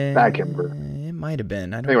 I can't remember. It might have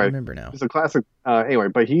been. I don't remember now. It's a classic.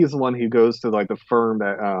 But he's the one who goes to like the firm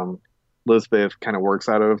that Lisbeth kind of works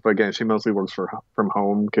out of. But again, she mostly works from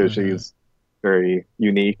home because she's very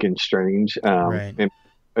unique and strange. And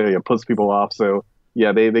puts people off. So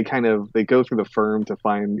yeah, they go through the firm to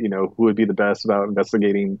find who would be the best about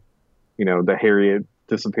investigating the Harriet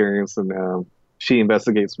disappearance, and she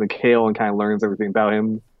investigates Mikhail and kind of learns everything about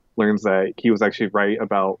him. Learns that he was actually right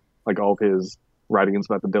about like all of his writings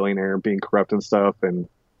about the billionaire being corrupt and stuff, and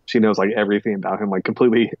she knows like everything about him, like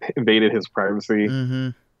completely invaded his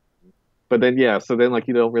privacy. But then so then like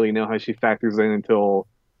you don't really know how she factors in until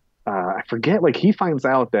I forget, like he finds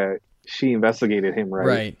out that she investigated him, right?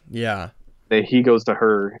 Right, yeah. That he goes to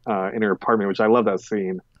her in her apartment, which I love that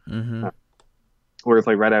scene. Where it's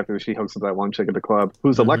like right after she hooks up that one chick at the club,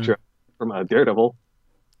 who's Elektra from Daredevil.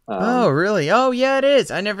 Oh, really? Oh, yeah, it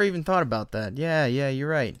is. I never even thought about that. Yeah, you're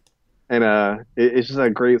right. And it's just a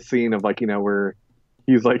great scene of like, where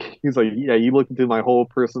he's like, yeah, you looked into my whole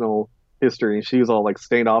personal history, and she's all like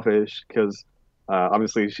standoffish because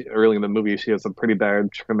obviously early in the movie she has some pretty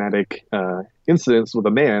bad traumatic incidents with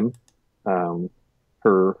a man.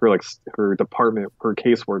 Her department, her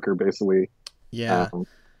caseworker basically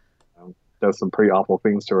does some pretty awful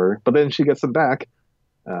things to her, but then she gets him back.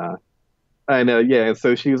 And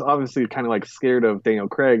so she was obviously kind of like scared of Daniel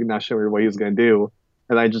Craig, not sure what he was going to do.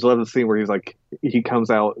 And I just love the scene where he's like, he comes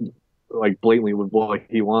out like blatantly with what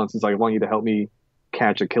he wants. He's like, I want you to help me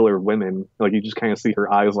catch a killer of women. Like you just kind of see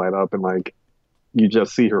her eyes light up, and like you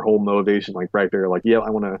just see her whole motivation like right there. Like, yeah, I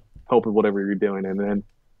want to help with whatever you're doing. And then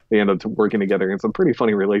they end up working together. It's a pretty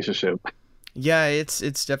funny relationship. Yeah, it's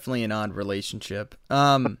definitely an odd relationship.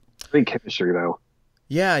 Great chemistry though.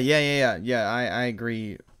 Yeah. I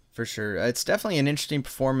agree for sure. It's definitely an interesting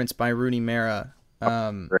performance by Rooney Mara,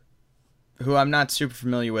 who I'm not super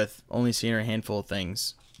familiar with. Only seen her a handful of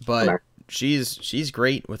things, but she's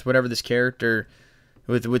great with whatever this character,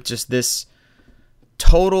 with just this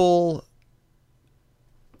total,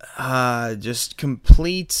 just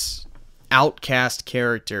complete outcast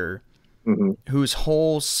character whose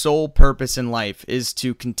whole sole purpose in life is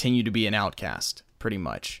to continue to be an outcast, pretty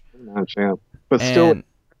much. But still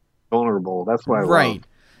vulnerable. That's why I love.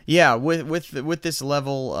 Yeah, with this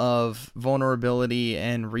level of vulnerability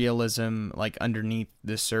and realism, like underneath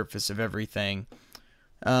the surface of everything.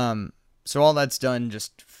 So all that's done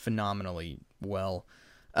just phenomenally well.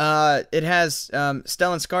 It has Stellan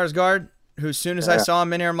Skarsgård, who as soon as I saw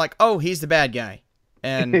him in here, I'm like, oh, he's the bad guy.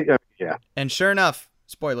 And and sure enough,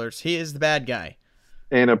 spoilers, he is the bad guy.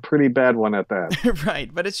 And a pretty bad one at that.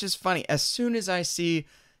 Right, but it's just funny. As soon as I see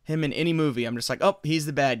him in any movie, I'm just like, oh, he's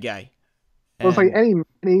the bad guy. Well, it's like any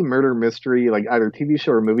murder mystery, like either TV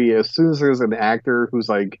show or movie, as soon as there's an actor who's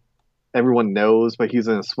like everyone knows, but he's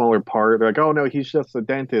in a smaller part, they're like, oh no, he's just a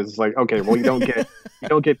dentist. It's like, okay, well you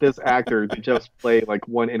don't get this actor to just play like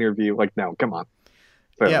one interview. Like, no, come on.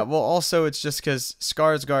 So. Yeah, well also it's just because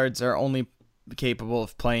Skarsgårds are only capable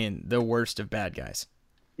of playing the worst of bad guys.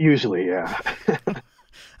 Usually, yeah.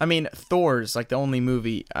 I mean, Thor's like the only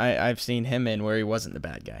movie I've seen him in where he wasn't the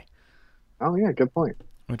bad guy. Oh yeah, good point.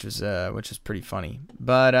 Which was pretty funny.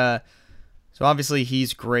 But so obviously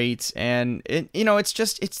he's great, and it's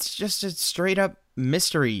just a straight up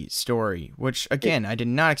mystery story, which again I did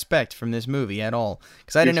not expect from this movie at all,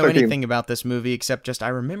 because I didn't know anything about this movie except just I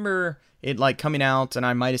remember it like coming out, and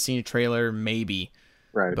I might have seen a trailer maybe,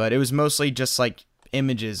 right? But it was mostly just like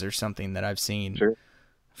images or something that I've seen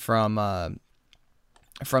from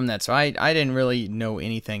that. So I didn't really know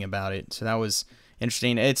anything about it, so that was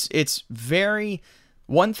interesting. It's very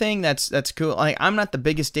one thing that's cool. Like, I'm not the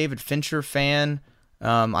biggest David Fincher fan.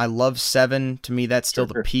 I love Seven. To me, that's still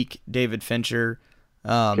the peak David Fincher.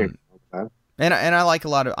 And I like a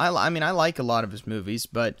lot of I like a lot of his movies,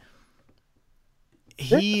 but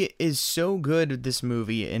he is so good at this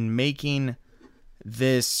movie in making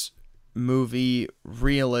this movie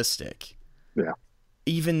realistic. Yeah.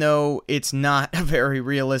 Even though it's not a very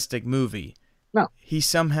realistic movie. No. He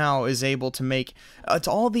somehow is able to make it's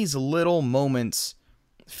all these little moments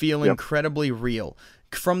feel incredibly real.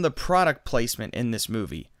 From the product placement in this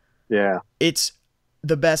movie. Yeah. It's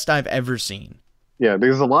the best I've ever seen. Yeah,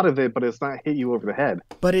 there's a lot of it, but it's not hit you over the head.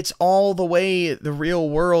 But it's all the way the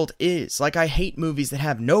real world is. Like, I hate movies that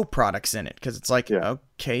have no products in it, because it's like,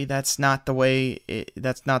 okay, that's not the way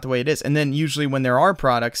it is. And then usually when there are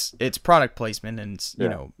products, it's product placement and it's, you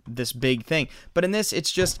know, this big thing. But in this,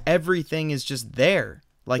 it's just everything is just there,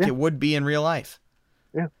 like it would be in real life.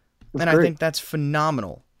 Yeah. And great. I think that's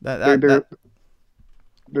phenomenal.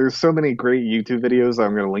 There's so many great YouTube videos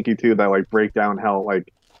I'm going to link you to that like break down how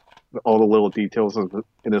like all the little details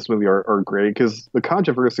in this movie are great. Because the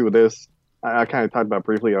controversy with this, I kind of talked about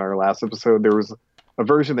briefly in our last episode. There was a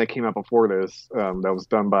version that came out before this that was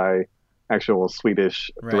done by actual Swedish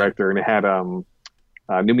director, and it had Noomi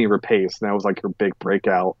Rapace, and that was like her big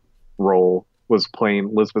breakout role, was playing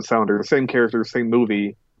Elizabeth Sounder, same character, same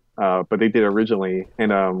movie, but they did it originally.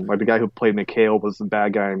 And like the guy who played Mikhail was the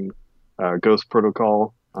bad guy in Ghost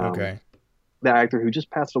Protocol. The actor who just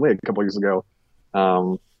passed away a couple years ago.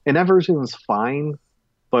 And that version was fine,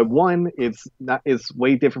 but one, it's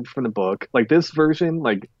way different from the book. Like this version,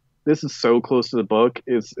 like this is so close to the book,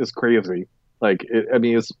 is crazy. Like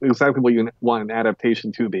it's exactly what you want an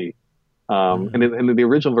adaptation to be. And in the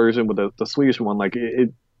original version with the Swedish one, like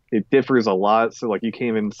it differs a lot. So like you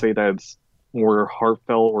can't even say that it's more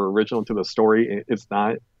heartfelt or original to the story. It's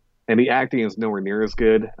not. And the acting is nowhere near as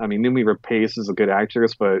good. I mean, Noomi Rapace is a good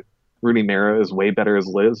actress, but Rooney Mara is way better as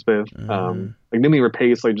Elizabeth. Like Noomi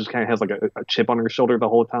Rapace, like just kind of has like a chip on her shoulder the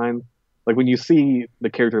whole time. Like when you see the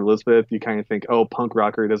character Elizabeth, you kind of think, oh, punk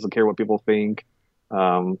rocker, doesn't care what people think.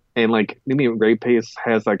 And like Noomi Rapace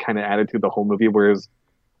has that kind of attitude the whole movie, whereas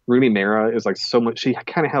Rooney Mara is like so much. She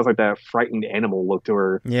kind of has like that frightened animal look to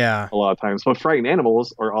her. Yeah. A lot of times, but frightened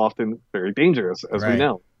animals are often very dangerous, as we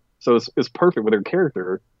know. So it's perfect with her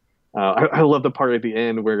character. I love the part at the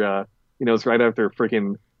end where, it's right after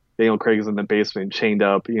freaking Daniel Craig is in the basement, chained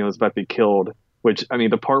up, is about to be killed. Which, I mean,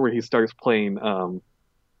 the part where he starts playing,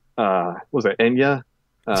 was it Enya?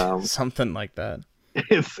 Something like that.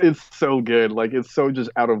 It's so good. Like, it's so just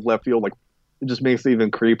out of left field. Like, it just makes it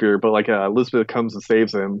even creepier. But, like, Elizabeth comes and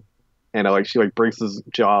saves him. And, like, she, like, breaks his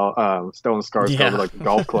jaw, Stellan Skarsgård with, like, a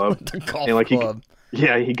golf club. The golf club.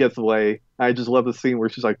 He gets away. I just love the scene where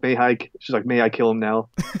she's like, may I kill him now?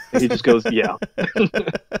 And he just goes, yeah.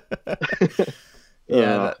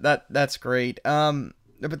 Yeah, that's great.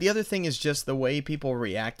 But the other thing is just the way people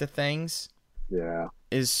react to things. Yeah.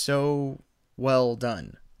 Is so well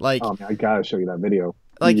done. Like, oh man, I gotta show you that video.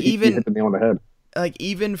 Like you hit the nail on the head. Like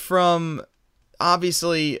even from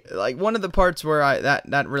obviously, like one of the parts where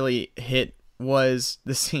that really hit was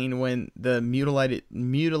the scene when the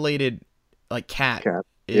mutilated like cat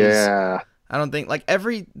is, I don't think like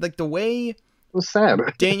the way it was sad.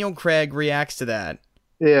 Daniel Craig reacts to that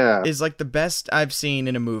is like the best I've seen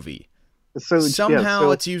in a movie. So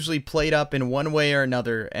somehow it's usually played up in one way or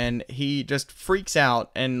another, and he just freaks out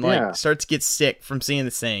and like starts to get sick from seeing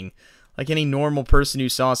this thing, like any normal person who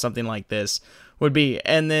saw something like this would be.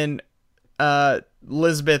 And then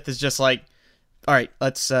Elizabeth is just like, all right,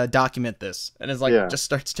 let's document this, and is like just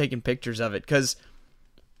starts taking pictures of it because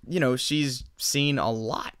she's seen a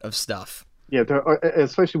lot of stuff. Yeah,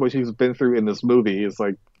 especially what she's been through in this movie is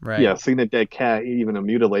like, seeing a dead cat, even a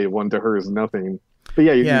mutilated one, to her is nothing. But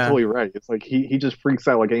you're totally right. It's like he just freaks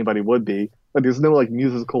out like anybody would be. Like there's no like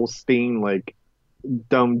musical sting, like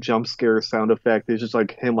dumb jump scare sound effect. It's just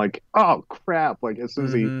like him like, oh crap! Like as soon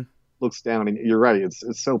as he looks down, and you're right.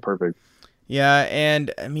 It's so perfect. Yeah,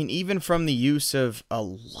 and I mean even from the use of a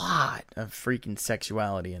lot of freaking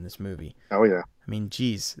sexuality in this movie. Oh yeah. I mean,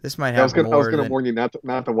 geez, this might I was have gonna than... warn you not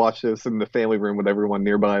to watch this in the family room with everyone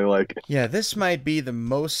nearby. Like, yeah, this might be the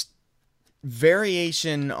most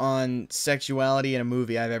variation on sexuality in a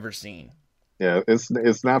movie I've ever seen. Yeah,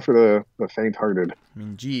 it's not for the faint-hearted. I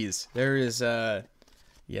mean, geez, there's a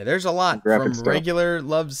lot Graphic from stuff. Regular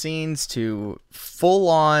love scenes to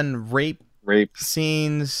full-on rape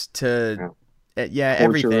scenes to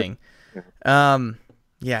everything.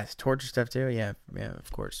 Yeah. Torture stuff too. Yeah,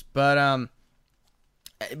 of course. But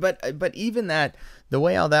even that, the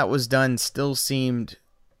way how that was done still seemed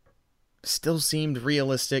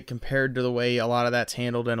realistic compared to the way a lot of that's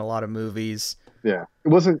handled in a lot of movies. Yeah, it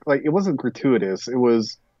wasn't gratuitous. It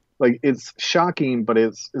was like, it's shocking, but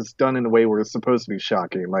it's done in a way where it's supposed to be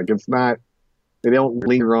shocking. Like, it's not. They don't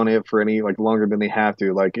linger on it for any like longer than they have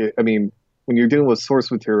to. Like, I mean, when you're dealing with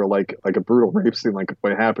source material like a brutal rape scene, like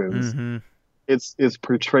what happens, it's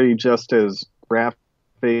portrayed just as graphic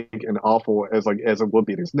and awful as it would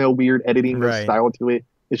be. There's no weird editing or style to it.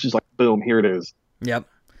 It's just like, boom, here it is. Yep.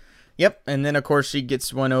 And then of course she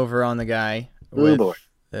gets one over on the guy. Oh boy.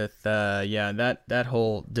 With that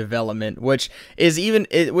whole development, which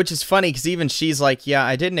is funny because even she's like, yeah,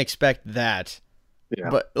 I didn't expect that. Yeah.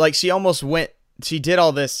 But like she did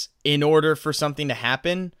all this in order for something to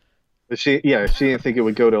happen. She didn't think it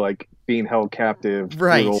would go to like being held captive.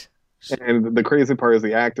 Right. Brutal. And the crazy part is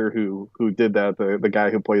the actor who did that, the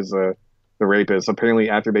guy who plays the rapist. Apparently,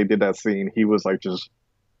 after they did that scene, he was like just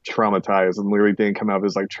traumatized and literally didn't come out of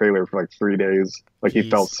his like trailer for like 3 days. Like, he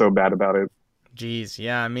felt so bad about it. Jeez,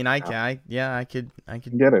 yeah. I mean, I could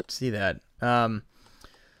get it. See that.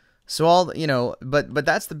 So all but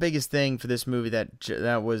that's the biggest thing for this movie that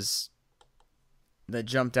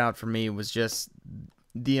jumped out for me was just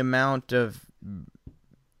the amount of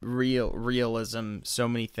realism. So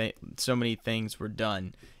many things were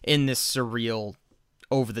done in this surreal,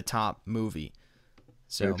 over the top movie.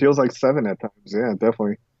 So it feels like Seven at times. Yeah,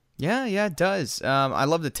 definitely. Yeah, it does. I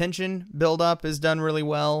love the tension build up is done really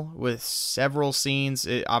well with several scenes.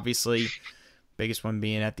 Obviously, biggest one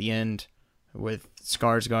being at the end with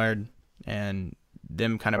Skarsgård and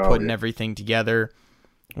them kind of putting everything together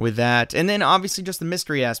with that. And then obviously just the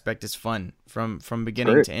mystery aspect is fun from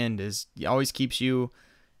beginning to end. It always keeps you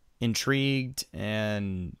intrigued,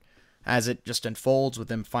 and as it just unfolds with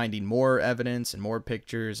them finding more evidence and more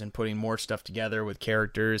pictures and putting more stuff together with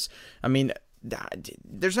characters. I mean,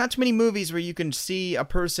 there's not too many movies where you can see a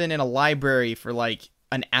person in a library for like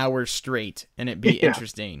an hour straight and it be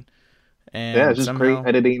interesting. And it's just great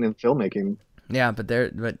editing and filmmaking. Yeah,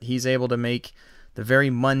 but he's able to make the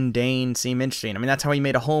very mundane seem interesting. I mean, that's how he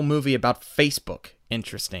made a whole movie about Facebook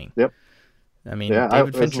interesting. Yep. I mean,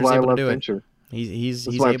 David Fincher's able to do Fincher. it. He's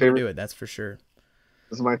able to do it. That's for sure.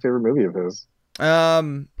 This is my favorite movie of his.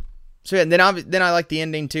 So yeah, then I like the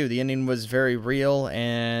ending too. The ending was very real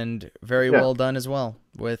and very well done as well.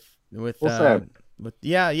 With sad.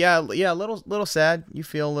 A little sad. You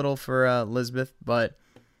feel a little for Elizabeth, but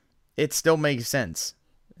it still makes sense.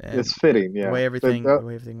 And it's fitting, yeah. The way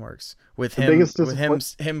everything works with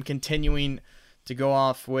him continuing to go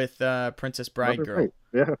off with Princess Bride Girl.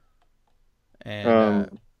 Yeah.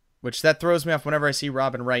 And which that throws me off whenever I see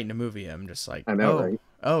Robin Wright in a movie. I'm just like, I know, right?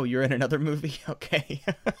 Oh, you're in another movie? Okay.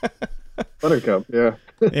 Buttercup, yeah.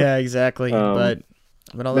 Yeah, exactly. But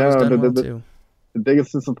all that was done well too. The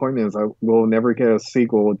biggest disappointment is I will never get a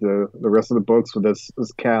sequel to the rest of the books with this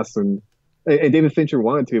cast, and David Fincher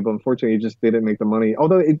wanted to, but unfortunately, he just didn't make the money.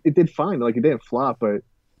 Although it did fine, like it didn't flop, but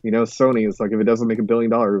Sony is like, if it doesn't make $1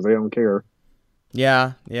 billion, they don't care.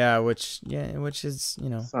 Yeah, which is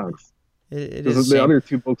sucks. It is. The other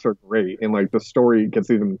two books are great, and like the story gets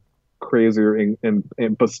even crazier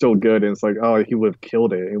and but still good. And it's like, oh, he would have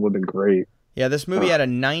killed it. It would have been great. Yeah, this movie had a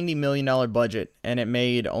 $90 million budget, and it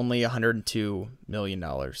made only $102 million.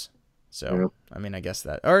 So, I mean, I guess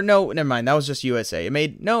that, or no, never mind. That was just USA. It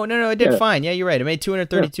made no. It did fine. Yeah, you're right. It made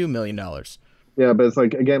 $232 million. Yeah, but it's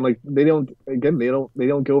like, again, like they don't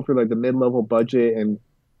go for like the mid-level budget, and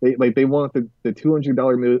they want the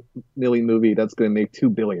 $200 million movie that's going to make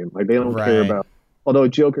 $2 billion. Like, they don't care about. Although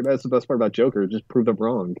Joker, that's the best part about Joker. Just proved them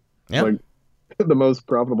wrong. Yeah. Like the most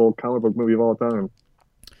profitable comic book movie of all time.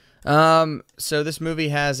 So this movie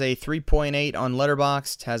has a 3.8 on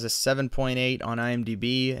Letterboxd, has a 7.8 on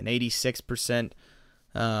IMDb, an 86%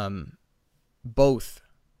 both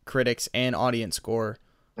critics and audience score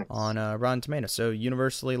on Rotten Tomatoes. So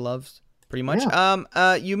universally loved, pretty much.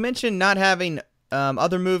 Yeah. You mentioned not having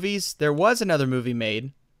other movies. There was another movie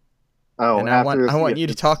made. Oh, and I want you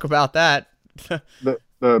to talk about that. The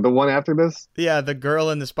one after this? Yeah, The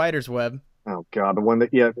Girl in the Spider's Web. Oh God, the one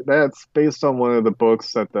that's based on one of the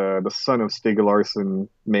books that the son of Stieg Larsson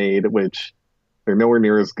made, which They're nowhere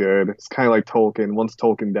near as good. It's kind of like Tolkien. Once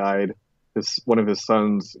Tolkien died, one of his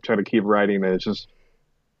sons tried to keep writing it. It's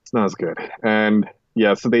not as good. And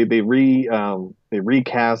yeah, so they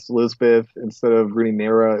recast Elizabeth instead of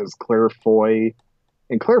Rhaenyra as Claire Foy.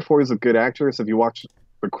 And Claire Foy is a good actress. If you watch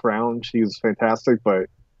The Crown, she's fantastic, but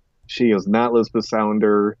she is not Elizabeth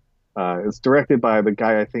Salander. It's directed by the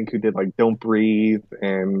guy I think who did like Don't Breathe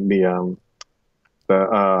and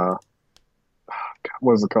God,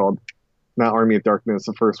 what is it called? Not Army of Darkness,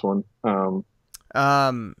 the first one.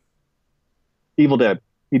 Evil Dead.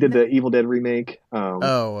 He did the Evil Dead remake.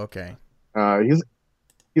 Okay.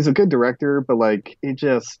 He's a good director, but like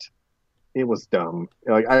it was dumb.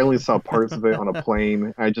 Like I only saw parts of it on a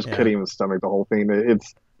plane. I just couldn't even stomach the whole thing.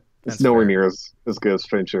 It's nowhere near as good as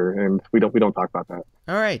Fincher, and we don't talk about that.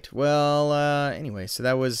 All right. Well, anyway, so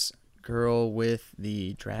that was Girl with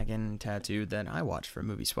the Dragon Tattoo that I watched for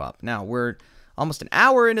Movie Swap. Now we're almost an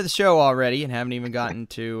hour into the show already and haven't even gotten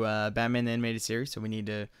to Batman the Animated Series, so we need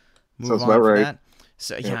to move on from that.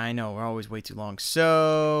 So yeah, I know we're always way too long.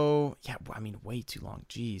 So yeah, I mean way too long.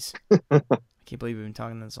 Jeez, I can't believe we've been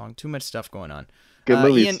talking this long. Too much stuff going on. Good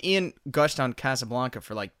movies. Ian gushed on Casablanca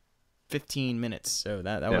for like 15 minutes, so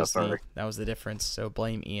that was the difference. So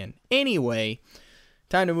blame Ian. Anyway,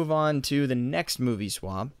 time to move on to the next movie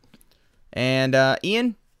swap. And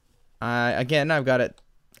Ian, again, I've got it.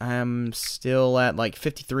 I'm still at like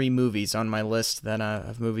 53 movies on my list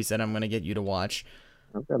of movies that I'm going to get you to watch.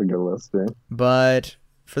 I've got a good list, yeah. But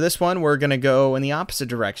for this one, we're going to go in the opposite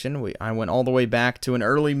direction. I went all the way back to an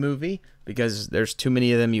early movie because there's too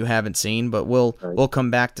many of them you haven't seen, but we'll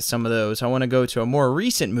come back to some of those. I want to go to a more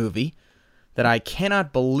recent movie that I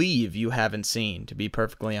cannot believe you haven't seen, to be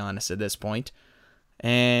perfectly honest at this point.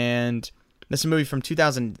 And this is a movie from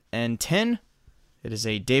 2010. It is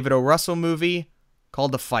a David O. Russell movie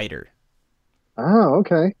called The Fighter. Oh,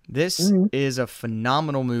 okay. This is a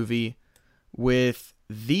phenomenal movie with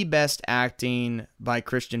the best acting by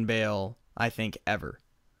Christian Bale, I think, ever.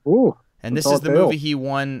 Ooh, and this is the movie he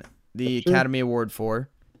won the Academy Award for.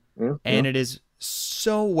 And it is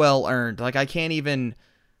so well earned. Like, I can't even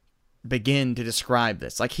begin to describe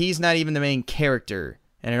this. Like, he's not even the main character,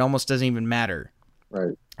 and it almost doesn't even matter.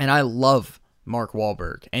 Right. And I love Mark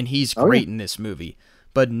Wahlberg, and he's great in this movie.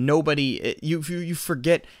 But nobody, you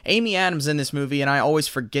forget Amy Adams in this movie, and I always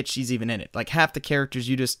forget she's even in it. Like, half the characters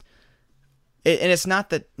and it's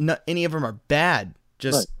not that any of them are bad.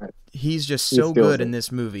 Just he's just so good in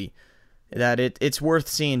this movie that it's worth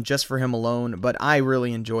seeing just for him alone. But I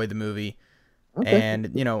really enjoy the movie,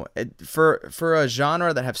 and you know, for a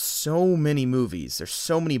genre that have so many movies, there's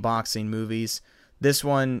so many boxing movies. This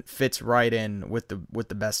one fits right in with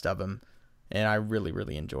the best of them, and I really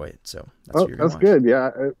really enjoy it. So that's good.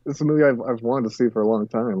 Yeah, it's a movie I've wanted to see for a long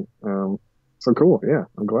time. So cool. Yeah,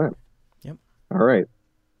 I'm glad. Yep. All right.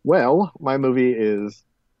 Well, my movie is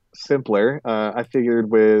simpler. I figured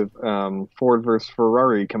with Ford versus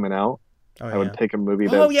Ferrari coming out, I would take a movie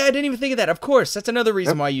that... Oh, yeah, I didn't even think of that. Of course. That's another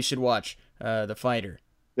reason why you should watch The Fighter.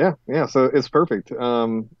 Yeah, so it's perfect.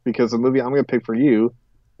 Because the movie I'm going to pick for you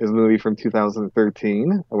is a movie from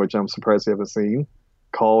 2013, which I'm surprised you haven't seen,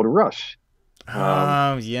 called Rush.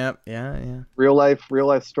 Yeah. Real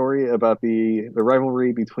life story about the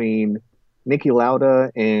rivalry between Niki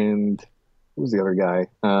Lauda and... Who's the other guy?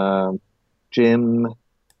 Jim,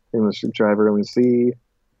 famous driver. Let me see. I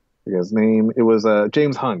forget his name. It was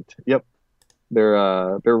James Hunt. Yep.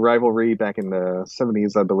 Their rivalry back in the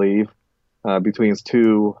 70s, I believe, between his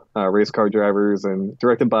two race car drivers, and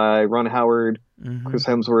directed by Ron Howard. Chris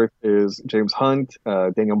Hemsworth is James Hunt.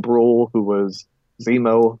 Daniel Bruhl, who was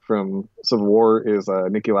Zemo from Civil War, is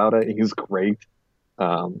Niki Lauda. He's great.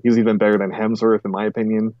 He's even better than Hemsworth, in my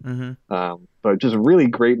opinion. But just a really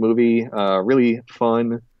great movie, really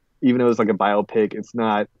fun. Even though it's like a biopic, it's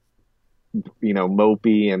not,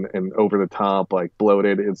 mopey and over the top, like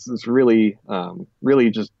bloated. It's really,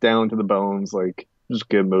 really just down to the bones, like just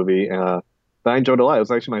good movie. But I enjoyed it a lot. It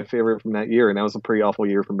was actually my favorite from that year, and that was a pretty awful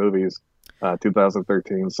year for movies,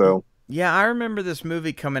 2013. So. Yeah, I remember this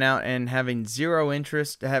movie coming out and having zero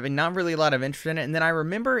interest, having not really a lot of interest in it, and then I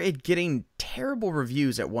remember it getting terrible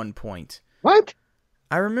reviews at one point. What?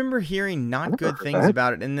 I remember hearing not good things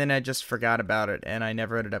about it, and then I just forgot about it, and I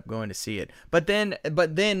never ended up going to see it. But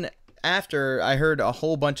then after, I heard a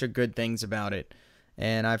whole bunch of good things about it,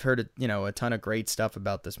 and I've heard a ton of great stuff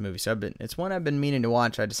about this movie. So it's one I've been meaning to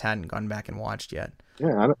watch. I just hadn't gone back and watched yet.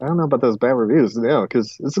 Yeah, I don't know about those bad reviews,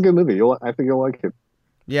 because it's a good movie. I think you'll like it.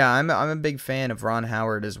 Yeah, I'm a big fan of Ron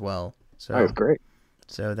Howard as well. So that's great.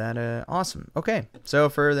 So that awesome. Okay, so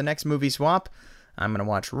for the next movie swap, I'm gonna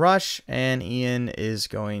watch Rush, and Ian is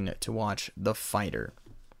going to watch The Fighter.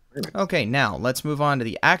 Okay, now let's move on to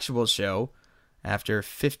the actual show after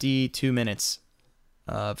 52 minutes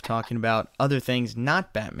of talking about other things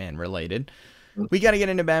not Batman related. We got to get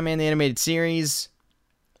into Batman the Animated Series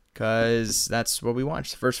because that's what we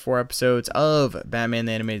watched. The first 4 episodes of Batman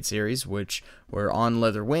the Animated Series, which were On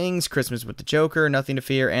Leather Wings, Christmas with the Joker, Nothing to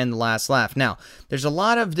Fear, and The Last Laugh. Now, there's a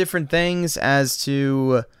lot of different things as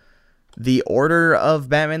to the order of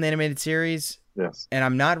Batman the Animated Series. Yes. And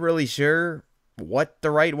I'm not really sure what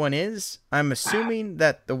the right one is. I'm assuming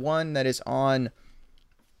that the one that is on...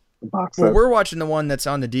 Box Well, set. we're watching the one that's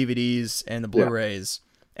on the DVDs and the Blu-rays,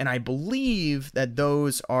 and I believe that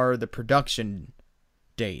those are the production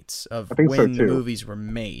dates of I think so, when the too. movies were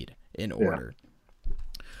made in order.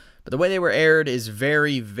 But the way they were aired is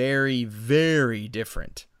very, very, very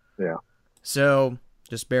different. Yeah. So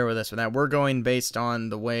just bear with us with that. We're going based on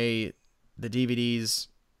the way the DVDs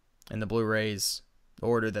and the Blu-rays, the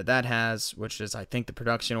order that has, which is, I think, the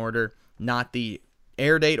production order, not the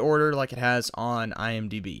air date order like it has on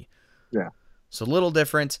IMDb. Yeah. So a little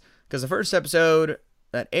different, because the first episode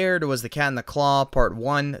that aired was The Cat in the Claw, Part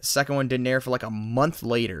 1. The second one didn't air for like a month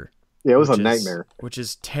later. Yeah, it was a which is- nightmare. Which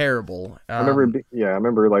is terrible. I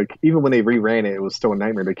remember like even when they reran it, it was still a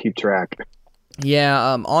nightmare to keep track.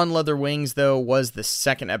 Yeah, On Leather Wings, though, was the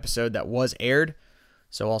second episode that was aired.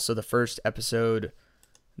 So also the first episode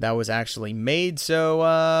that was actually made. So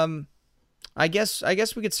I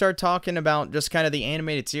guess we could start talking about just kind of the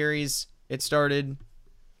animated series. It started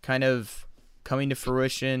kind of coming to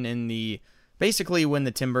fruition in basically when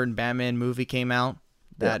the Tim Burton Batman movie came out.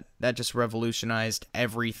 That just revolutionized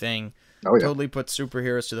everything. Oh, yeah. Totally put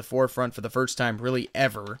superheroes to the forefront for the first time really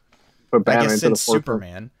ever. But Batman I guess to the since forefront.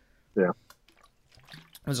 Superman. Yeah.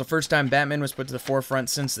 It was the first time Batman was put to the forefront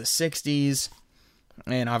since the 60s.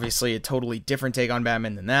 And obviously a totally different take on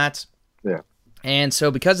Batman than that. Yeah. And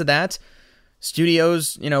so because of that,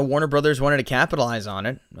 studios, Warner Brothers wanted to capitalize on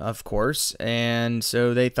it, of course. And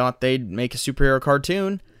so they thought they'd make a superhero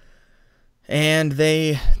cartoon. And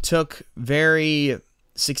they took very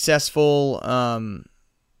successful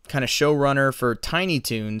kind of showrunner for Tiny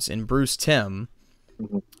Toons in Bruce Timm.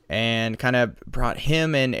 Mm-hmm. And kind of brought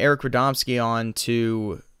him and Eric Radomski on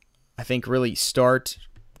to, I think, really start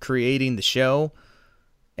creating the show.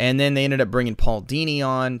 And then they ended up bringing Paul Dini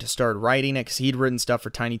on to start writing it because he'd written stuff for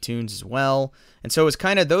Tiny Toons as well. And so it was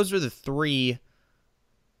kind of, those were the three,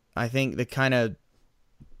 I think, the kind of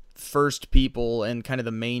first people and kind of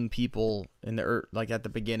the main people in at the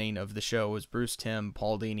beginning of the show was Bruce Timm,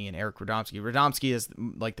 Paul Dini, and Eric Radomski. Radomski is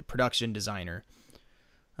like the production designer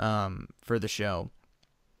for the show.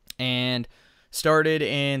 And started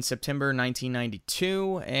in September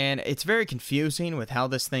 1992, and it's very confusing with how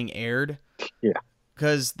this thing aired. Yeah.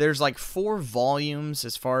 Because there's like 4 volumes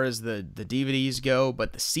as far as the DVDs go,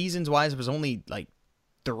 but the seasons-wise, it was only like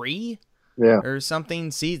 3 or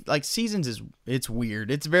something. Seasons it's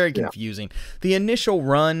weird. It's very confusing. The initial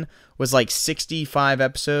run was like 65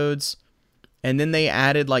 episodes, and then they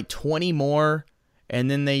added like 20 more,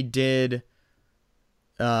 and then they did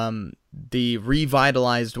the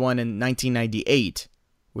revitalized one in 1998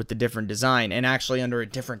 with the different design and actually under a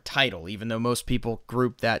different title, even though most people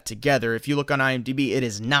group that together. If you look on IMDb, it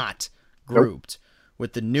is not grouped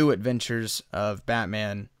with the New Adventures of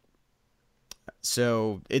Batman.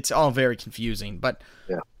 So it's all very confusing. But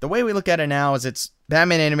the way we look at it now is it's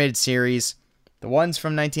Batman Animated Series. The ones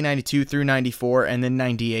from 1992 through 94 and then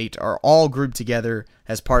 98 are all grouped together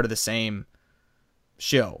as part of the same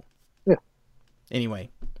show. Yeah. Anyway,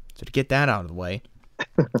 so to get that out of the way,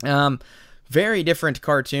 very different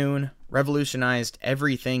cartoon, revolutionized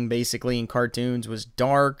everything basically in cartoons, was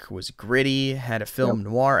dark, was gritty, had a film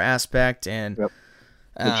noir aspect, and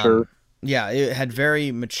mature. It had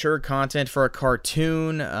very mature content for a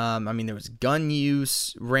cartoon. There was gun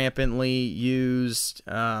use rampantly used,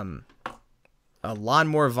 a lot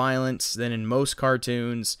more violence than in most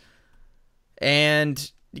cartoons,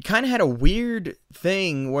 and it kind of had a weird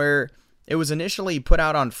thing where it was initially put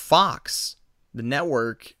out on Fox, the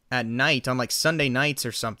network, at night on like Sunday nights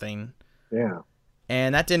or something. Yeah.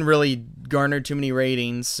 And that didn't really garner too many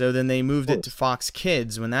ratings, so then they moved it to Fox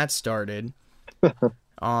Kids when that started.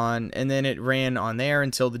 And then it ran on there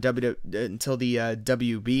until the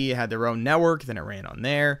WB had their own network, then it ran on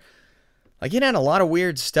there. Like, it had a lot of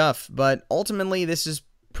weird stuff, but ultimately this is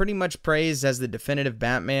pretty much praised as the definitive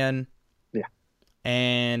Batman. Yeah.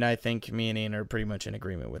 And I think me and Ian are pretty much in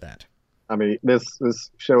agreement with that. I mean, this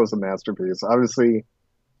show is a masterpiece. Obviously,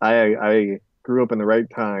 I grew up in the right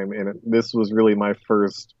time, and this was really my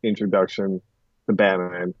first introduction to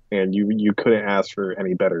Batman, and you couldn't ask for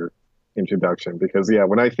any better introduction because,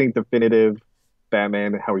 when I think definitive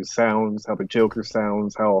Batman, how he sounds, how the Joker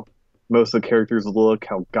sounds, how most of the characters look,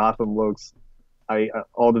 how Gotham looks.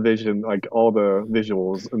 All the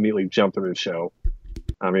visuals immediately jumped to the show.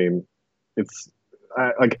 I mean,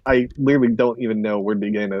 I literally don't even know where to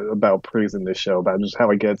begin about praising this show, about just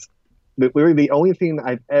how it gets. Literally, the only thing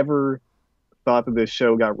I've ever thought that this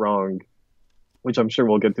show got wrong, which I'm sure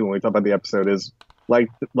we'll get to when we talk about the episode, is like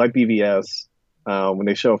BVS, when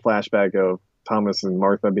they show a flashback of Thomas and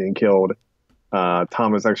Martha being killed.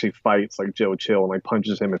 Thomas actually fights like Joe Chill and like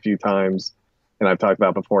punches him a few times, and I've talked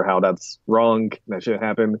about before how that's wrong, that shouldn't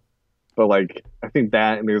happen. But like, I think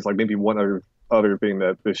that, and there's like maybe one other thing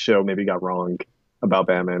that this show maybe got wrong about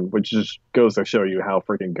Batman, which just goes to show you how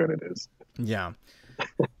freaking good it is. Yeah.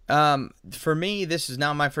 For me, this is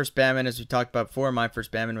not my first Batman, as we talked about before. My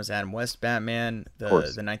first Batman was Adam West Batman, the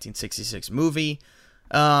 1966 movie.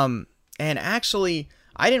 And actually,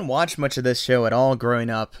 I didn't watch much of this show at all growing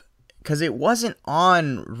up because it wasn't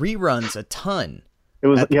on reruns a ton. It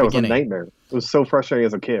was a nightmare. It was so frustrating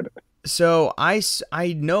as a kid. So I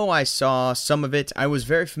know I saw some of it. I was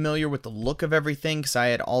very familiar with the look of everything because I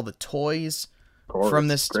had all the toys from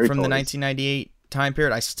the 1998 time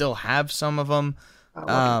period. I still have some of them.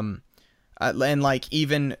 And like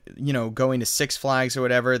even, you know, going to Six Flags or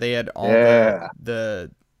whatever, they had all the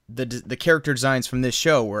character designs from this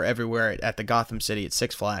show were everywhere at the Gotham City at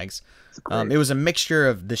Six Flags. It was a mixture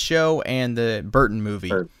of the show and the Burton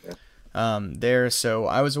movie there. So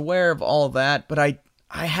I was aware of all of that, but I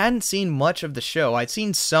hadn't seen much of the show. I'd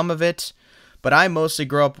seen some of it, but I mostly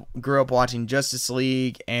grew up watching Justice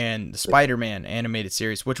League and the Spider-Man animated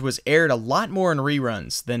series, which was aired a lot more in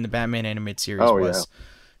reruns than the Batman animated series was. Yeah.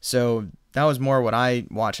 So that was more what I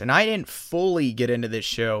watched. And I didn't fully get into this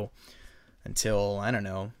show until, I don't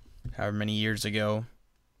know, however many years ago,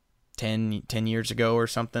 10 years ago or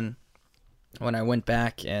something, when I went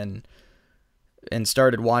back and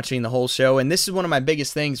started watching the whole show. And this is one of my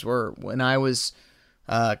biggest things, where when I was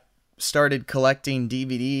started collecting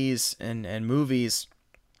DVDs and movies,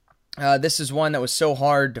 this is one that was so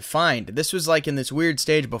hard to find. This was like in this weird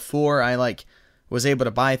stage before I like was able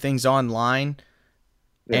to buy things online,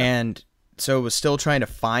 and so I was still trying to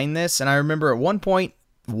find this. And I remember at one point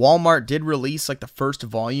Walmart did release like the first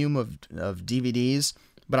volume of DVDs,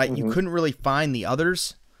 but you couldn't really find the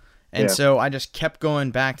others, and so I just kept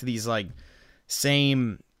going back to these like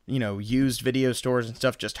same, you know, used video stores and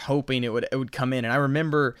stuff, just hoping it would come in. And I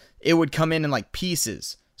remember it would come in like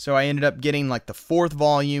pieces. So I ended up getting like the 4th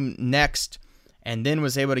volume next, and then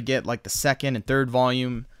was able to get like the 2nd and 3rd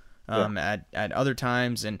volume at other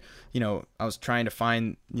times. And, you know, I was trying to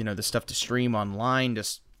find, you know, the stuff to stream online,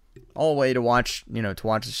 just all the way to watch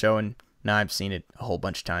the show. And now I've seen it a whole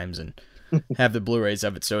bunch of times and have the Blu-rays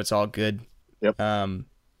of it, so it's all good. Yep.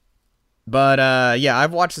 But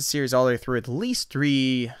I've watched the series all the way through at least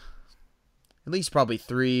probably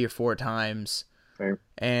 3 or 4 times. Same.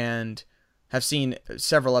 And have seen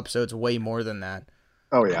several episodes way more than that.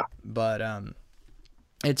 Oh yeah. But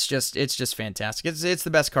it's just fantastic. It's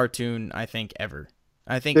the best cartoon I think ever.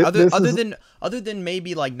 I think other than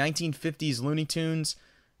maybe like 1950s Looney Tunes.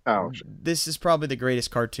 Oh, this is probably the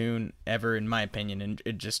greatest cartoon ever in my opinion, and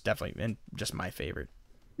it just my favorite.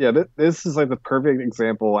 Yeah, this is like the perfect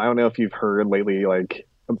example. I don't know if you've heard lately, like,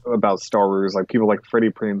 about Star Wars, like people like Freddie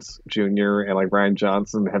Prinze Jr. and like Ryan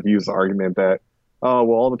Johnson have used the argument that, oh,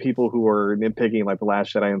 well, all the people who are nitpicking like The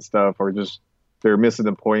Last Jedi and stuff are they're missing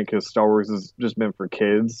the point because Star Wars is just meant for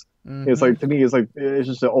kids. Mm-hmm. It's like, to me, it's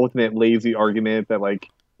just an ultimate lazy argument that like,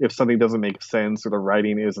 if something doesn't make sense or the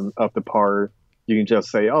writing isn't up to par, you can just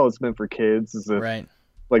say, oh, it's meant for kids. As if, right.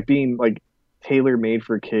 Like being like tailor-made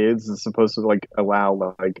for kids is supposed to like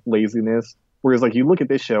allow like laziness, whereas like you look at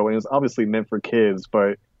this show and it's obviously meant for kids,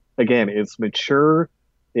 but again, it's mature,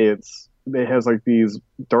 it has like these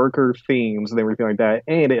darker themes and everything like that,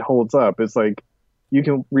 and it holds up. It's like you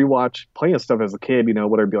can rewatch plenty of stuff as a kid, you know,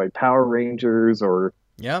 whether it be like Power Rangers or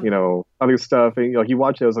you know, other stuff, and you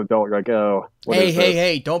watch it as an adult, you're like, oh,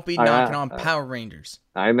 hey, don't be knocking on Power Rangers.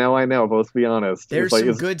 I know, but let's be honest, there's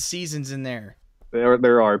some good seasons in there.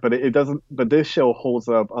 There are, but it doesn't. But this show holds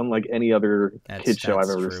up unlike any other kid show I've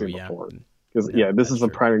ever seen before. Because this is a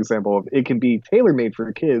prime example of it can be tailor made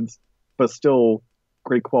for kids, but still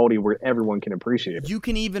great quality where everyone can appreciate it. You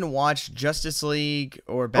can even watch Justice League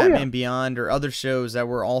or Batman Beyond or other shows that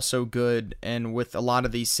were also good and with a lot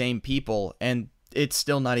of these same people, and it's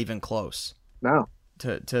still not even close. No.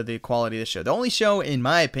 To the quality of the show. The only show, in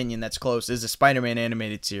my opinion, that's close is the Spider-Man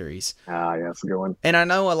animated series. Ah, yeah, that's a good one. And I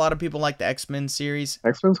know a lot of people like the X-Men series.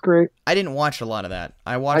 X-Men's great. I didn't watch a lot of that.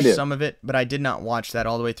 I watched some of it, but I did not watch that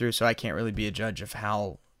all the way through, so I can't really be a judge of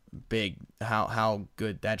how big how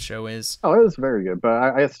good that show is. Oh, it was very good, but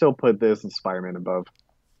I still put this and Spider-Man above.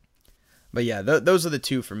 But yeah, those are the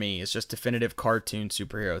two for me. It's just definitive cartoon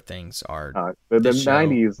superhero things are the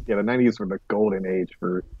 90s. Yeah, the 90s were the golden age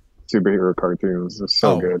for superhero cartoons. It's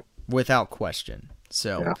so good, without question.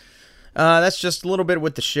 So yeah. That's just a little bit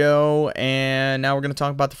with the show, and now we're going to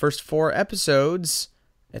talk about the first 4 episodes.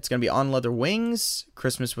 It's going to be On Leather Wings,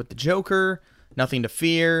 Christmas with the Joker, Nothing to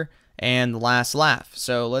Fear, and The Last Laugh.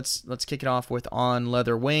 So let's kick it off with On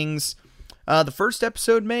Leather Wings. The first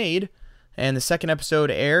episode made, and the second episode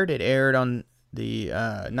aired. It aired on the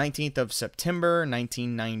 19th of September,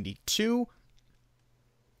 1992.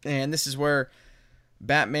 And this is where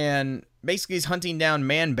Batman basically is hunting down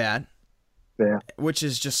Man-Bat, which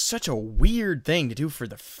is just such a weird thing to do for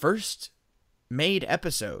the first made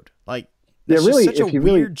episode. Like, it's just such a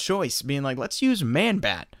weird choice, being like, let's use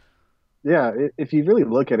Man-Bat. Yeah, if you really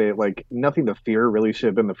look at it, like, Nothing to Fear really should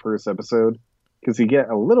have been the first episode, because you get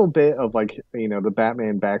a little bit of, like, the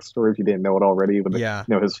Batman backstory if you didn't know it already, with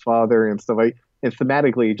his father and stuff. And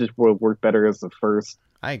thematically, it just would work better as the first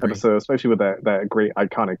episode, especially with that great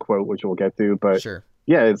iconic quote, which we'll get to. But sure.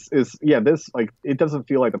 Yeah, this, like, it doesn't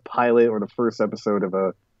feel like the pilot or the first episode of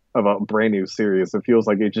a brand new series. It feels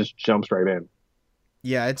like it just jumps right in.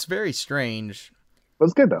 Yeah, it's very strange. But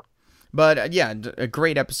it's good though. But yeah, a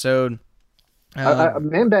great episode.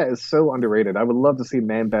 Man-Bat is so underrated. I would love to see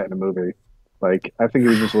Man-Bat in a movie. Like, I think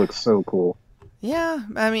it just looks so cool. Yeah,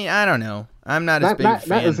 I mean, I don't know. I'm not as big a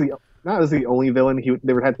fan. Not as the only villain.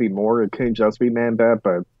 There would have to be more. It couldn't just be Man-Bat,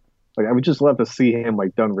 but like, I would just love to see him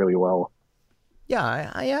like done really well.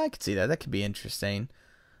 Yeah, I could see that. That could be interesting.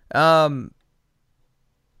 But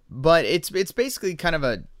it's basically kind of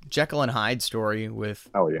a Jekyll and Hyde story with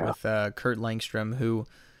Kurt Langstrom, who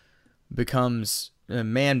becomes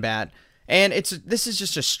Man-Bat, and this is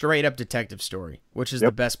just a straight up detective story, which is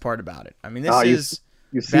the best part about it. I mean,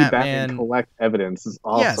 you see Batman collect evidence. Is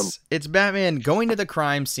awesome. Yes, it's Batman going to the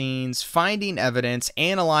crime scenes, finding evidence,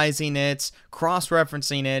 analyzing it,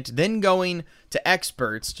 cross-referencing it, then going to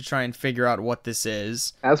experts to try and figure out what this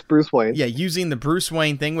is. As Bruce Wayne. Yeah, using the Bruce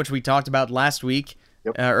Wayne thing, which we talked about last week,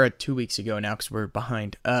 or 2 weeks ago now because we're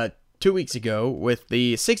behind. 2 weeks ago with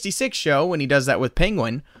the 66 show when he does that with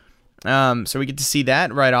Penguin. So we get to see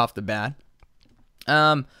that right off the bat.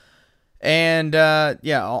 And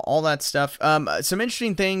all that stuff. Some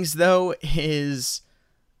interesting things, though, is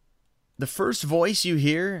the first voice you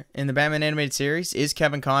hear in the Batman animated series is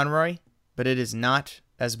Kevin Conroy, but it is not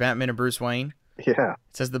as Batman and Bruce Wayne. Yeah.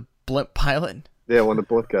 It says the blimp pilot. Yeah, one of the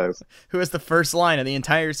blimp guys. Who has the first line of the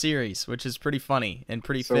entire series, which is pretty funny and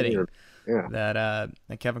pretty fitting. Weird. Yeah.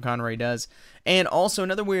 That Kevin Conroy does. And also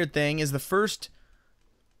another weird thing is the first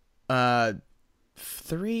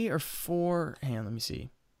 3 or 4... Hang on, let me see.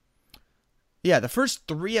 Yeah, the first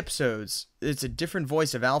 3 episodes, it's a different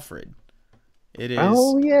voice of Alfred. It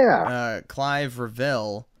is Clive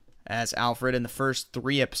Revell as Alfred in the first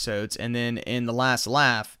 3 episodes, and then in The Last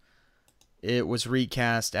Laugh, it was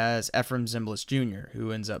recast as Ephraim Zimbalist Jr.,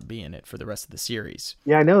 who ends up being it for the rest of the series.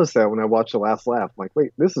 Yeah, I noticed that when I watched The Last Laugh. I'm like,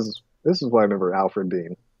 wait, this is what I remember Alfred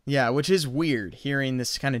being. Yeah, which is weird, hearing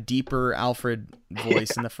this kind of deeper Alfred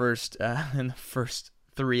voice in the first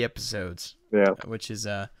 3 episodes. Yeah, which is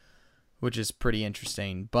pretty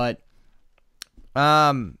interesting. But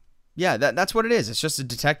that's what it is. It's just a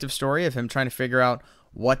detective story of him trying to figure out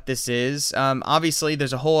what this is. Obviously,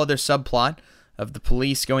 there's a whole other subplot of the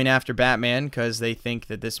police going after Batman because they think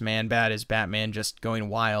that this Man-Bat is Batman just going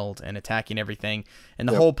wild and attacking everything. And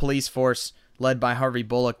the whole police force, led by Harvey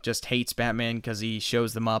Bullock, just hates Batman because he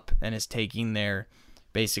shows them up and is taking their,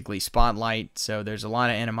 basically, spotlight. So there's a lot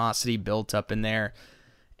of animosity built up in there.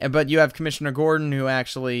 But you have Commissioner Gordon, who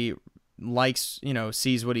actually likes,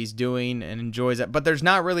 sees what he's doing and enjoys it. But there's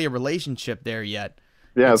not really a relationship there yet.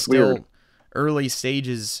 Yeah, it's still weird. Early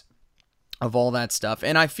stages of all that stuff.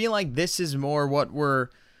 And I feel like this is more what we're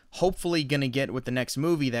hopefully going to get with the next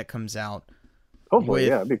movie that comes out. Hopefully,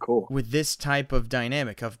 it'd be cool. With this type of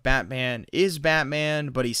dynamic of Batman is Batman,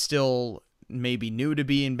 but he's still maybe new to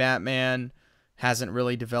being Batman, hasn't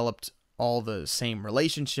really developed all the same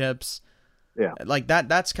relationships. Yeah. Like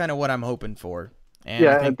that's kind of what I'm hoping for. And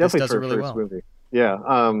yeah, I think definitely this does for it really first well. Movie. Yeah.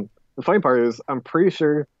 The funny part is I'm pretty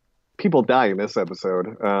sure people die in this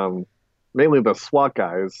episode. Mainly the SWAT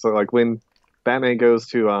guys. So like when Batman goes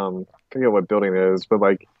to I forget what building it is, but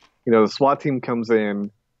like, the SWAT team comes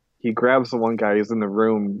in, he grabs the one guy who's in the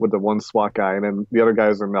room with the one SWAT guy, and then the other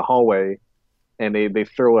guys are in the hallway, and they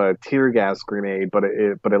throw a tear gas grenade, but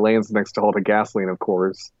it lands next to all the gasoline, of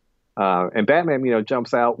course. And Batman,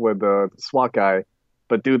 jumps out with the SWAT guy,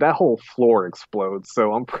 but dude, that whole floor explodes.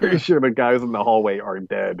 So I'm pretty sure the guys in the hallway are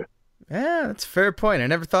dead. Yeah, that's a fair point. I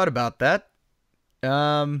never thought about that.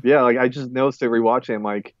 Yeah, like I just noticed it rewatching. I'm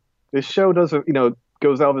like, this show doesn't,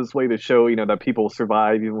 goes out of its way to show, that people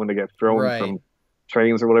survive even when they get thrown from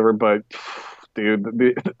trains or whatever. But dude,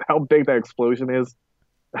 how big that explosion is.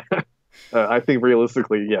 I think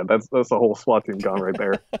realistically, yeah, that's the whole SWAT team gone right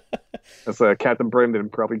there. That's Captain Brendan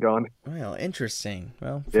probably gone. Well, interesting.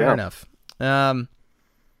 Well, fair enough.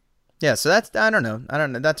 Yeah, so that's I don't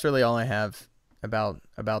know. That's really all I have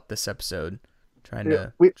about this episode.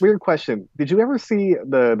 Weird question. Did you ever see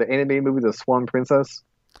the anime movie The Swan Princess?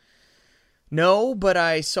 No, but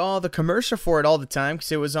I saw the commercial for it all the time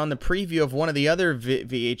because it was on the preview of one of the other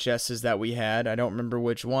VHSs that we had. I don't remember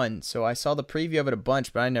which one. So I saw the preview of it a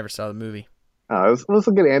bunch, but I never saw the movie. It was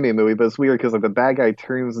a good anime movie, but it's weird because like the bad guy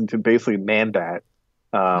turns into basically Man-Bat.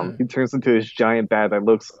 He turns into this giant bat that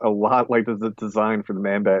looks a lot like the design for the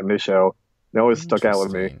Man-Bat in this show. It always stuck out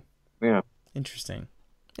with me. Yeah. Interesting.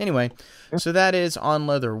 Anyway, so that is On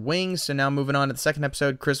Leather Wings. So now moving on to the second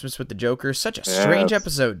episode, Christmas with the Joker. Such a strange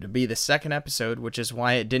episode to be the second episode, which is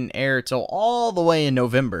why it didn't air till all the way in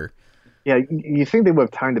November. Yeah, you think they would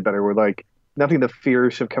have timed it better where, like, Nothing to Fear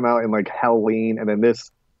should come out in, like, Halloween, and then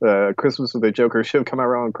this Christmas with the Joker should come out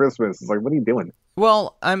around Christmas. It's like, what are you doing?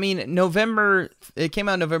 Well, I mean, it came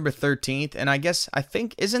out November 13th, and I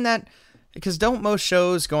think, isn't that, because don't most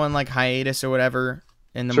shows go on, like, hiatus or whatever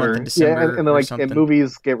in the month of December? Yeah, and then, like, and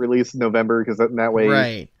movies get released in November, because that way,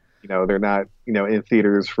 right. They're not, in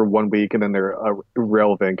theaters for 1 week, and then they're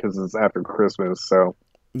irrelevant because it's after Christmas, so,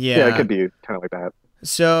 yeah, it could be kind of like that.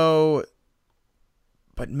 So,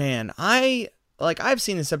 but man, I've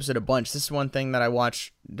seen this episode a bunch. This is one thing that I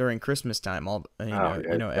watch during Christmas time,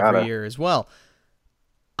 every year as well.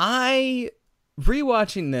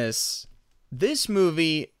 Rewatching this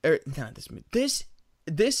movie, this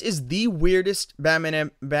is the weirdest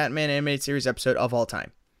Batman animated series episode of all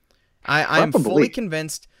time. I'm fully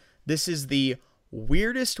convinced this is the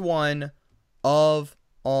weirdest one of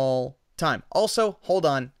all time. Also, hold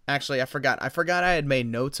on. Actually, I forgot I had made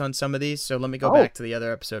notes on some of these, so let me go back to the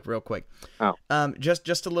other episode real quick.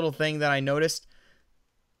 Just a little thing that I noticed.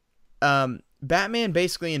 Batman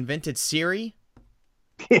basically invented Siri.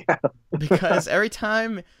 Yeah. Because every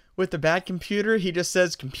time with the Bat computer, he just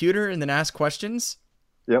says computer and then asks questions.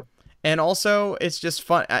 Yep. And also, it's just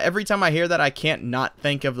fun. Every time I hear that, I can't not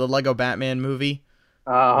think of the Lego Batman movie.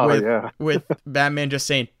 With Batman just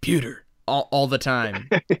saying "pewter" all the time.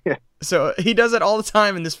 Yeah. So he does it all the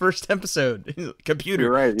time in this first episode. Computer,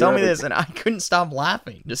 right, tell me this, and I couldn't stop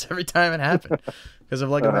laughing just every time it happened because of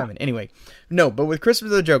Lego Batman. Anyway, no, but with Christmas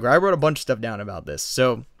with the Joker, I wrote a bunch of stuff down about this.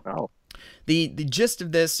 So the gist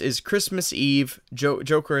of this is Christmas Eve.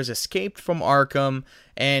 Joker has escaped from Arkham,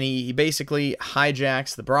 and he basically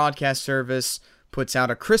hijacks the broadcast service, puts out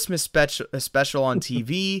a Christmas special on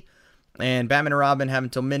TV, and Batman and Robin have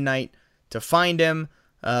until midnight to find him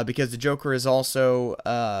because the Joker is also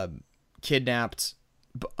kidnapped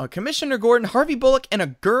Commissioner Gordon, Harvey Bullock, and a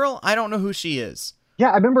girl. I don't know who she is.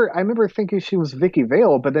 Yeah, I remember thinking she was Vicky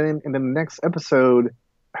Vale, but then in the next episode,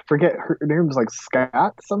 I forget her name was like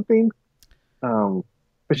Scott something.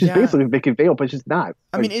 But she's basically Vicky Vale, but she's not.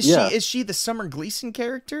 I mean, is she the Summer Gleason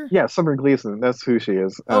character? Yeah, Summer Gleason. That's who she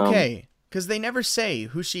is. Okay, because they never say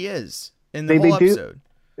who she is in the whole episode.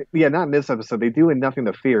 Yeah, not in this episode. They do in Nothing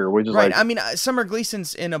to Fear, which is right. Like, I mean, Summer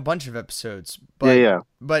Gleason's in a bunch of episodes, but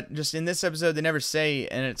but just in this episode, they never say,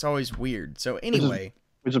 and it's always weird. So anyway,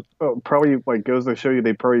 which is probably like goes to show you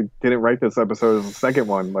they probably didn't write this episode as the second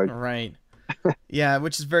one, like right. Yeah,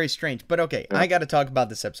 which is very strange. But okay, I got to talk about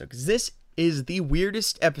this episode because this is the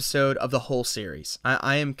weirdest episode of the whole series.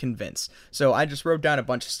 I am convinced. So I just wrote down a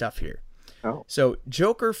bunch of stuff here. Oh. So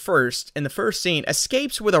Joker first, in the first scene,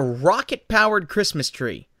 escapes with a rocket-powered Christmas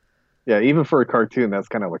tree. Yeah, even for a cartoon, that's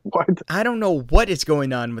kind of like, what? I don't know what is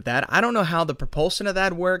going on with that. I don't know how the propulsion of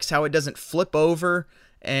that works, how it doesn't flip over,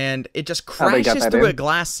 and it just crashes through a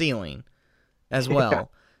glass ceiling as well. Yeah.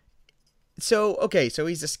 So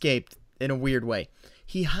he's escaped in a weird way.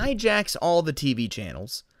 He hijacks all the TV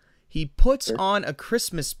channels. He puts on a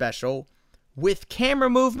Christmas special with camera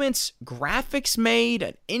movements, graphics made,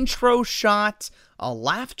 an intro shot, a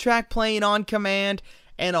laugh track playing on command,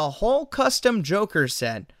 and a whole custom Joker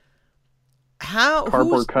set.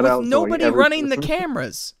 Who's with nobody running the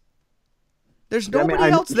cameras? There's nobody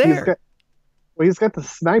else there. He's got the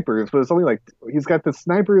snipers, but it's only like he's got the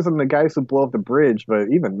snipers and the guys who blow up the bridge, but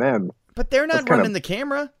even then. But they're not running the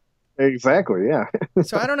camera. Exactly, yeah.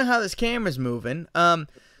 So I don't know how this camera's moving.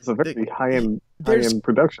 It's a very high-end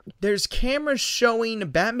production. There's cameras showing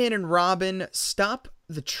Batman and Robin stop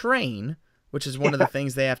the train which is one of the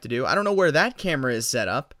things they have to do. I don't know where that camera is set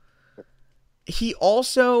up. He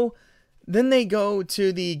also, then they go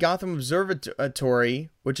to the Gotham Observatory,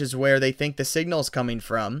 which is where they think the signal's coming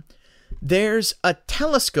from. There's a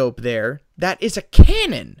telescope there that is a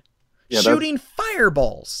cannon shooting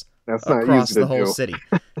fireballs across the whole city.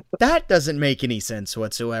 That doesn't make any sense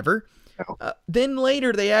whatsoever. No. Then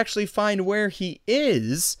later they actually find where he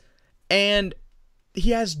is, and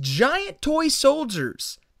he has giant toy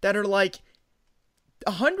soldiers that are like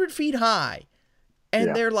 100 feet high.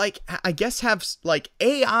 And they're like, I guess have like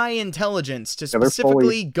AI intelligence to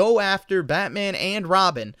specifically go after Batman and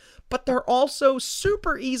Robin, but they're also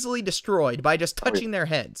super easily destroyed by just touching their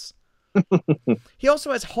heads. He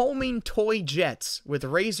also has homing toy jets with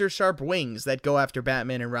razor sharp wings that go after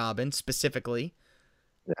Batman and Robin specifically.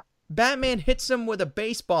 Yeah. Batman hits him with a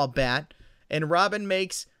baseball bat, and Robin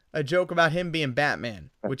makes a joke about him being Batman,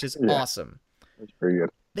 which is awesome. That's pretty good.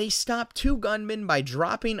 They stop 2 gunmen by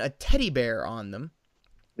dropping a teddy bear on them.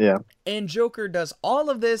 Yeah. And Joker does all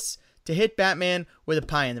of this to hit Batman with a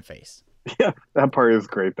pie in the face. Yeah, that part is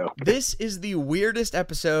great, though. This is the weirdest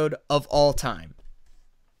episode of all time.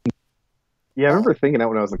 Yeah, I remember thinking that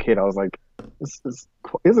when I was a kid. I was like, this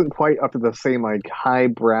isn't quite up to the same, like,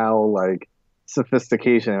 highbrow, like,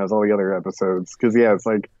 sophistication as all the other episodes. Because, it's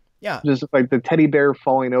like, just, like, the teddy bear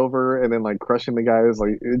falling over and then, like, crushing the guys.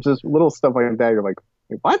 Like, it's just little stuff like that. You're like,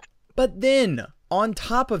 what? But then, on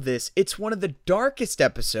top of this, it's one of the darkest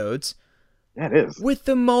episodes. Yeah, it is. With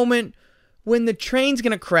the moment when the train's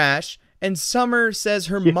going to crash and Summer says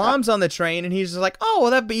her mom's on the train, and he's just like, oh,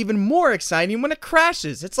 well, that'd be even more exciting when it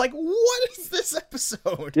crashes. It's like, what is this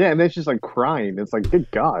episode? Yeah, and then she's like crying. It's like,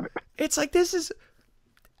 good God. It's like, this is...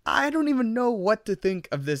 I don't even know what to think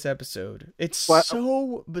of this episode. It's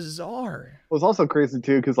so bizarre. It was also crazy,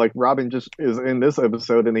 too, because, like, Robin just is in this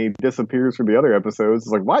episode and he disappears from the other episodes.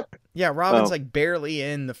 It's like, what? Yeah, Robin's, like, barely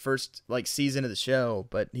in the first, like, season of the show,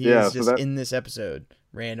 but he is just in this episode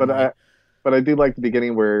randomly. But I do like the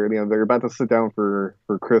beginning where, they're about to sit down for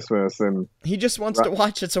Christmas, and... He just wants to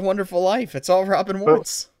watch It's a Wonderful Life. It's all Robin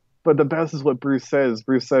wants. But the best is what Bruce says.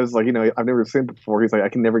 Bruce says, like, I've never seen it before. He's like, I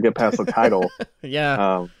can never get past the title.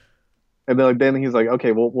 Yeah. And then he's like,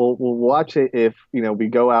 okay, we'll watch it if, we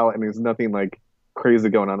go out and there's nothing, like, crazy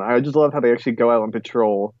going on. I just love how they actually go out on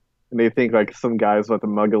patrol, and they think, like, some guy's about to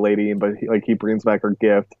mug a lady, but, he brings back her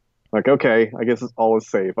gift. Like, okay, I guess it's all is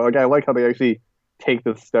safe. Like, I like how they actually take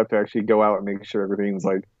the step to actually go out and make sure everything's,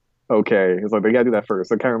 like, okay. It's like, they gotta do that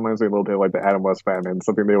first. It kind of reminds me a little bit like the Adam West Batman,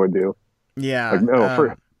 something they would do. Yeah.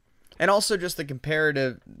 Like, and also just the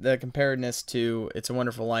comparedness to It's a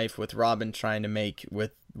Wonderful Life with Robin trying to make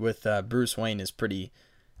with Bruce Wayne is pretty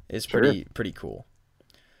cool.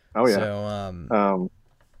 Oh yeah. So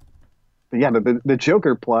the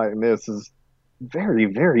Joker plot in this is very,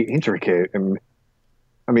 very intricate, and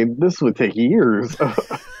I mean this would take years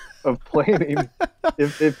of planning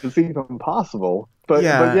if it's even possible. But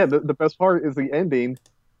the best part is the ending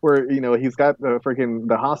where he's got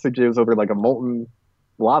the hostages over like a molten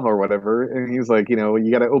lava or whatever, and he's like, you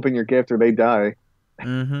got to open your gift or they die.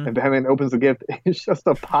 Mm-hmm. And Batman opens the gift, it's just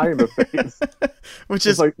a pie in the face. Which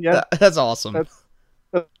is like, that's awesome.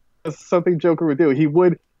 That's something Joker would do. He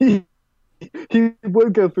would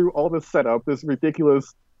go through all this setup, this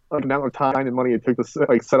ridiculous amount of time and money it took to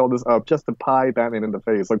set all this up just to pie Batman in the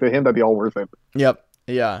face. Like, to him, that'd be all worth it. Yep.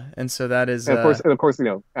 Yeah. And so that is, and of course,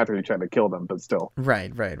 after he tried to kill them, but still.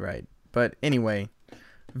 Right. But anyway,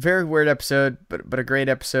 very weird episode, but a great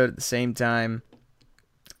episode at the same time.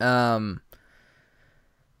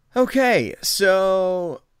 Okay,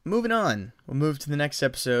 so moving on. We'll move to the next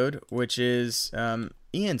episode, which is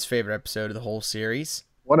Ian's favorite episode of the whole series.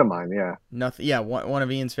 One of mine, yeah. One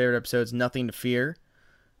of Ian's favorite episodes, Nothing to Fear,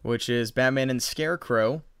 which is Batman and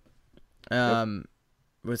Scarecrow.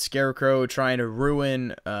 With Scarecrow trying to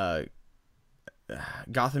ruin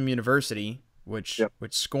Gotham University, which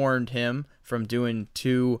scorned him from doing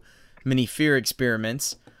too many fear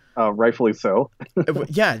experiments. Rightfully so.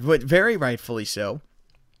 Yeah, but very rightfully so.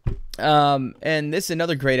 And this is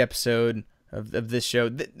another great episode of this show.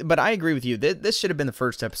 But I agree with you. This should have been the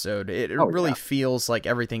first episode. It really feels like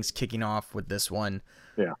everything's kicking off with this one.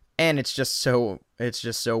 Yeah. And it's just so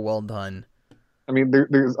well done. I mean,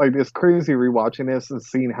 there's like this crazy rewatching this and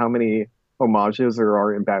seeing how many homages there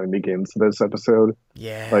are in Batman Begins to this episode.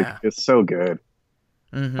 Yeah. Like, it's so good.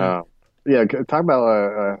 Mm-hmm. Talk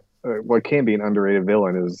about what can be an underrated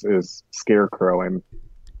villain is Scarecrow, and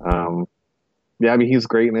I mean, he's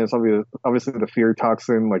great, and it's obviously the fear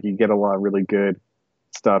toxin. Like, you get a lot of really good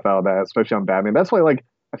stuff out of that, especially on Batman. That's why, like,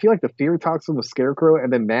 I feel like the fear toxin with Scarecrow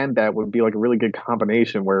and then Man-Bat would be like a really good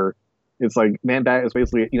combination where, it's like Man-Bat is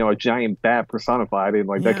basically a giant bat personified, and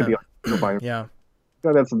like that could be like, yeah.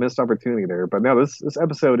 So that's a missed opportunity there. But no, this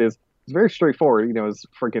episode is very straightforward. It's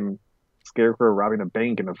freaking Scarecrow robbing a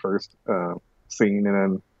bank in the first scene, and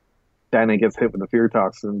then Danny gets hit with the fear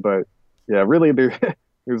toxin. But yeah, really,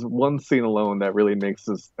 there's one scene alone that really makes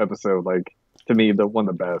this episode, like, to me, one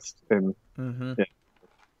of the best. And yeah,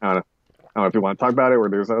 I don't know if you want to talk about it, or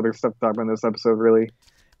there's other stuff to talk about in this episode, really.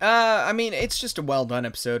 I mean, it's just a well done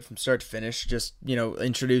episode from start to finish. Just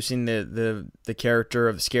introducing the character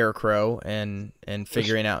of Scarecrow and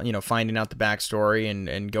figuring out, finding out the backstory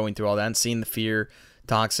and going through all that and seeing the fear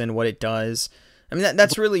toxin, what it does. I mean,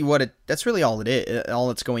 that's really all it is, all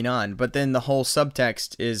that's going on. But then the whole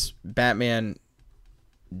subtext is Batman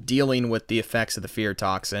dealing with the effects of the fear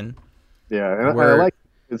toxin. Yeah, and I like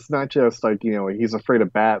it's not just like he's afraid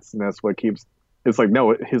of bats and that's what keeps. It's like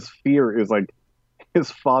no, his fear is like his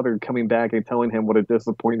father coming back and telling him what a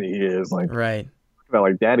disappointment he is. Like right about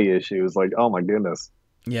like daddy issues. Like oh my goodness.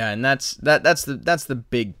 Yeah, and that's the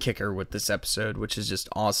big kicker with this episode, which is just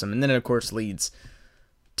awesome. And then it of course leads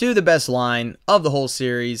to the best line of the whole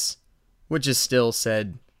series, which is still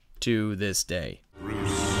said to this day.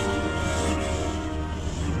 Bruce.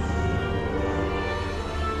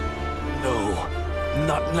 No,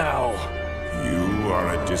 not now. You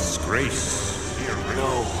are a disgrace.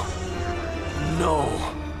 No,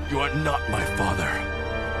 you are not my father.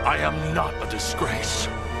 I am not a disgrace.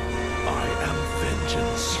 I am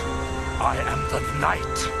vengeance. I am the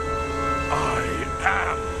night. I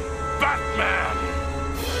am Batman.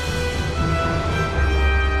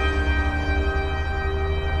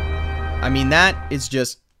 I mean, that is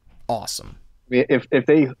just awesome. I mean,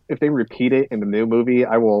 if they repeat it in the new movie,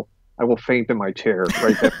 I will faint in my chair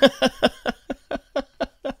right there.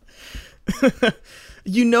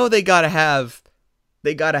 They gotta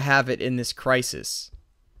have it in this crisis.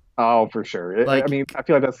 Oh, for sure. I mean, I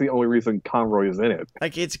feel like that's the only reason Conroy is in it.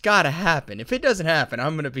 Like, it's gotta happen. If it doesn't happen,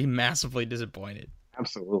 I'm gonna be massively disappointed.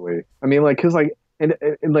 Absolutely. I mean, like, cause like, and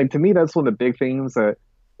like to me, that's one of the big things that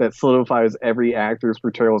solidifies every actor's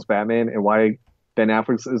portrayal as Batman and why Ben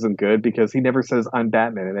Affleck isn't good, because he never says I'm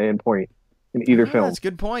Batman at any point in either film. That's a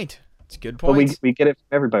good point. It's a good point. But we get it from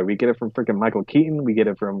everybody. We get it from freaking Michael Keaton. We get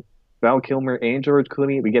it from Val Kilmer and George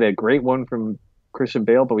Clooney. We get a great one from Christian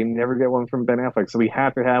Bale, but we never get one from Ben Affleck. So we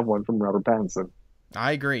have to have one from Robert Pattinson.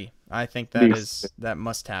 I agree. I think that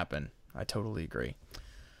must happen. I totally agree.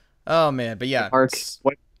 Oh man, but yeah. Mark,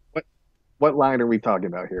 what line are we talking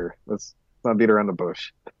about here? Let's not beat around the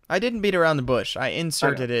bush. I didn't beat around the bush. I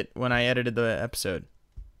inserted it when I edited the episode.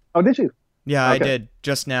 Oh, did you? Yeah, okay. I did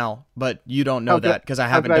just now, but you don't know that because I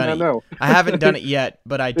haven't done it. I haven't done it yet,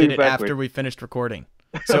 but I did it after we finished recording.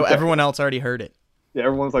 So okay. Everyone else already heard it. Yeah,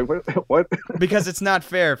 everyone's like, what? Because it's not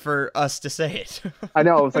fair for us to say it. I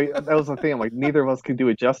know. It's like that was the thing. I'm like, neither of us can do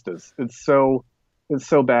it justice. It's so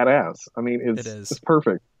badass. I mean, it's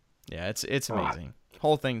perfect. Yeah, it's amazing.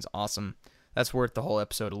 Whole thing's awesome. That's worth the whole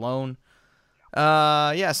episode alone.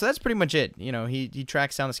 Yeah, so that's pretty much it. He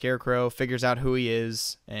tracks down the Scarecrow, figures out who he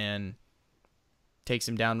is, and takes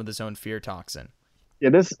him down with his own fear toxin. Yeah,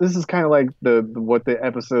 this is kind of like what the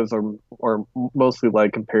episodes are mostly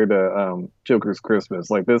like compared to Joker's Christmas.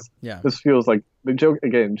 Like this feels like the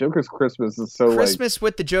Joker's Christmas is so Christmas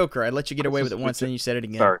with the Joker. I let you get away with it once, and then you said it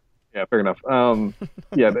again. Sorry. Yeah, fair enough.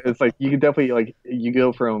 Yeah, it's like you can definitely like you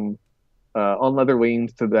go from On Leather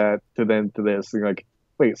Wings to this. And you're like,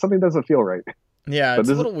 wait, something doesn't feel right. Yeah, it's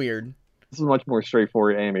a little weird. This is a much more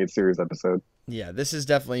straightforward animated series episode. Yeah, this is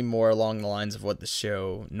definitely more along the lines of what the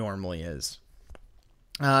show normally is.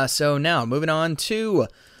 So now, moving on to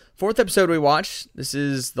fourth episode we watched. This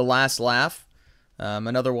is The Last Laugh.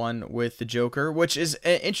 Another one with the Joker, which is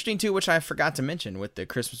interesting too, which I forgot to mention with the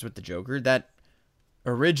Christmas with the Joker, that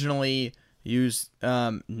originally used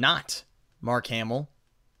not Mark Hamill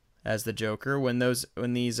as the Joker.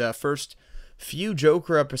 When these first few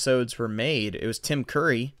Joker episodes were made, it was Tim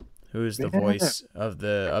Curry who's the voice of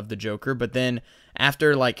the Joker. But then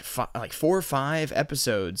after like 4 or 5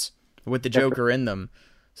 episodes with the Joker in them,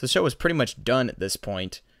 so the show was pretty much done at this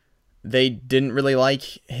point. They didn't really like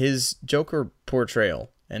his Joker portrayal,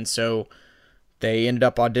 and so they ended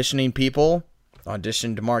up auditioned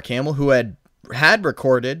Mark Hamill, who had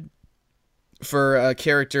recorded for a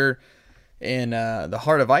character in the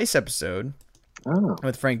Heart of Ice episode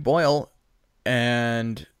with Frank Boyle,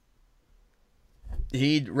 and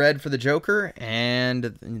he read for the Joker,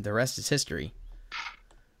 and the rest is history.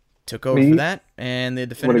 Took over for that, and the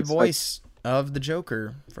definitive voice of the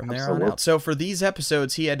Joker from there on out. So for these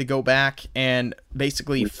episodes, he had to go back and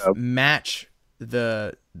basically match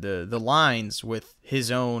the lines with his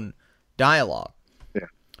own dialogue. Yeah.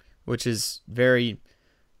 which is very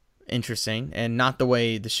interesting and not the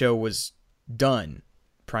way the show was done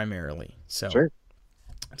primarily. So Sure.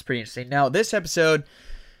 it's pretty interesting. Now, this episode,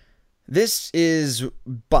 this is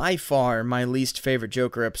by far my least favorite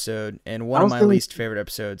Joker episode and one of my least favorite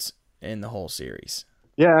episodes in the whole series.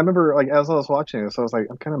 Yeah, I remember, like, as I was watching this, I was like,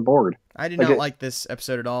 I'm kind of bored. I did not like this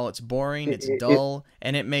episode at all. It's boring, it's dull,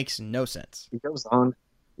 and it makes no sense. It goes on.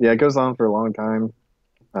 Yeah, it goes on for a long time.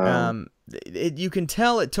 You can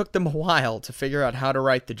tell it took them a while to figure out how to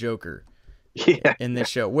write the Joker in this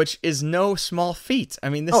show, which is no small feat. I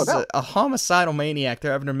mean, this is a homicidal maniac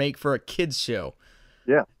they're having to make for a kids show.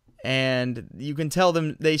 Yeah. And you can tell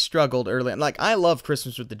them they struggled early. Like, I love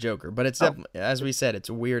Christmas with the Joker, but it's, as we said, it's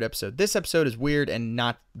a weird episode. This episode is weird and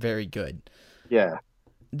not very good. Yeah.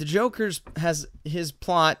 The Joker's his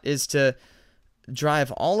plot is to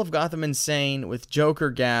drive all of Gotham insane with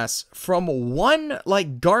Joker gas from one,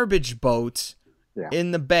 like, garbage boat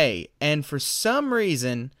in the bay. And for some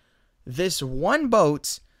reason, this one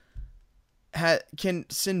boat can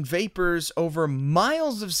send vapors over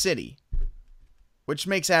miles of city, which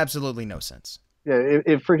makes absolutely no sense. Yeah,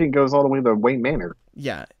 it freaking goes all the way to Wayne Manor.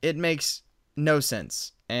 Yeah, it makes no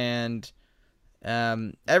sense. And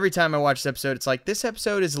every time I watch this episode, it's like, this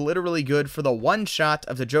episode is literally good for the one shot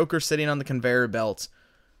of the Joker sitting on the conveyor belt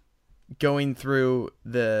going through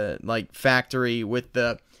the, like, factory with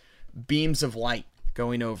the beams of light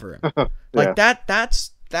going over him. Like,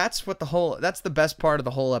 that's what that's the best part of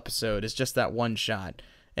the whole episode, is just that one shot.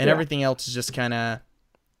 And everything else is just kind of...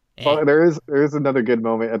 Well, there is another good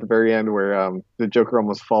moment at the very end where the Joker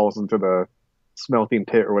almost falls into the smelting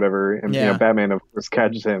pit or whatever, and you know, Batman of course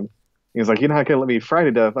catches him. He's like, "You're not gonna let me fry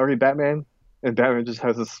to death, are you, Batman?" And Batman just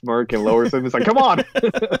has a smirk and lowers him. He's like, "Come on!"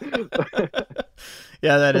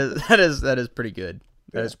 Yeah, that is pretty good.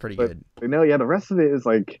 That is pretty good. But no, the rest of it is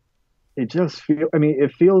like, it just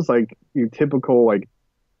it feels like your typical, like,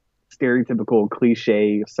 stereotypical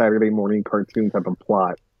cliche Saturday morning cartoon type of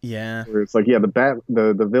plot. Yeah. Where it's like,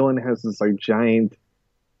 the villain has this, like, giant,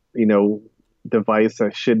 device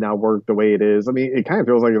that should not work the way it is. I mean, it kind of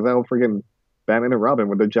feels like it's all freaking Batman and Robin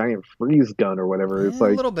with a giant freeze gun or whatever. It's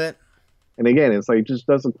like a little bit. And again, it's like, it just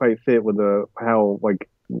doesn't quite fit with how, like,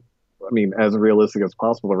 I mean, as realistic as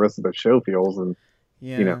possible the rest of the show feels, and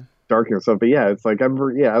dark and stuff. But yeah, it's like, I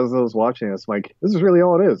remember, as I was watching, it's like, this is really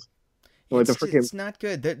all it is. Like, it's not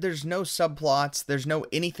good. There's no subplots. There's no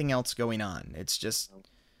anything else going on. It's just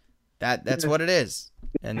that's what it is.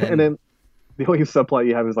 And then the only subplot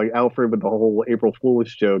you have is, like, Alfred with the whole April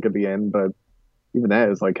Foolish joke at the end, but even that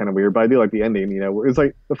is, like, kind of weird. But I do like the ending, where it's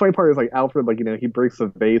like, the funny part is, like, Alfred, like, he breaks a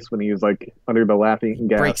vase when he was, like, under the laughing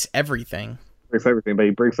gas. Breaks everything, but he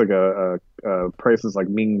breaks, like, a Price's, like,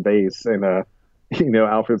 mean vase, and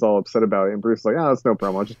Alfred's all upset about it, and Bruce is like, "Oh, that's no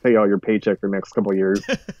problem. I'll just pay all your paycheck for the next couple of years."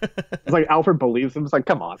 It's like, Alfred believes him. It's like,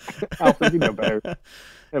 come on, Alfred, you know better.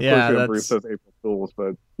 And of course, Bruce says April Fools,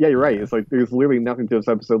 but yeah, you're right. It's like, there's literally nothing to this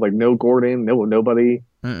episode. Like, no Gordon, nobody.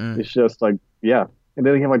 It's just like, and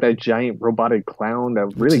then you have, like, that giant robotic clown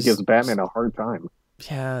that really gives Batman a hard time.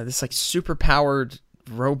 Yeah, this, like, super powered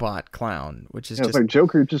robot clown, which is just, it's like,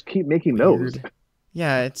 Joker, just keep making those.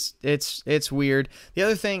 Yeah, it's weird. The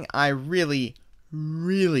other thing I really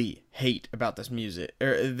hate about this music,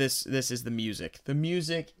 this is the music. The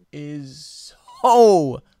music is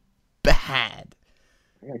so bad.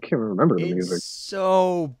 I can't remember the music. It's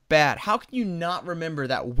so bad. How can you not remember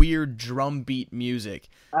that weird drum beat music?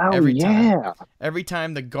 Oh, every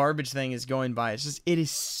time the garbage thing is going by, it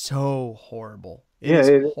is so horrible. It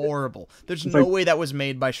is horrible. There's no way that was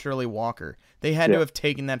made by Shirley Walker. They had to have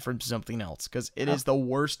taken that from something else, because it is the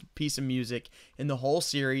worst piece of music in the whole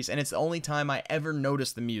series, and it's the only time I ever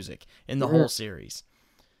noticed the music in the whole series.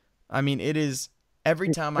 I mean, it is, every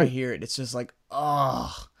time I hear it, it's just like,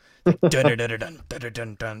 oh. It's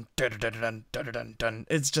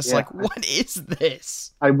just like, what is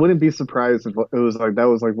this? I wouldn't be surprised if it was like, that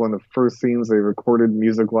was like one of the first scenes they recorded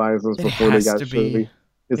music wise before they got Shirley.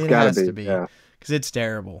 It's gotta be. Yeah. Because it's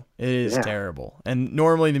terrible. It is terrible. And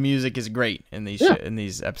normally the music is great in these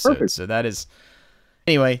episodes. Perfect. So that is...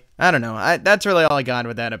 Anyway, I don't know. That's really all I got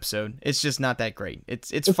with that episode. It's just not that great.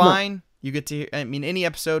 It's fine. Not. You get to... I mean, any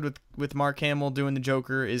episode with Mark Hamill doing the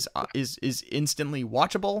Joker is instantly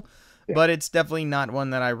watchable, but it's definitely not one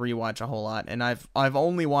that I rewatch a whole lot. And I've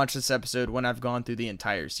only watched this episode when I've gone through the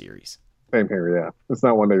entire series. Same here, yeah. It's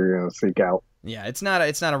not one that you're going to seek out. Yeah, it's not a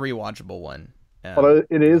rewatchable one. Although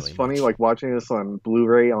it is really funny, like, watching this on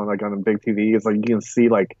Blu-ray on a big TV. It's like, you can see,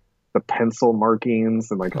 like, the pencil markings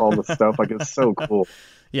and, like, all the stuff. Like, it's so cool.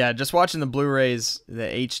 Yeah, just watching the Blu-rays, the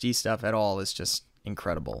HD stuff at all is just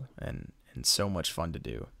incredible and so much fun to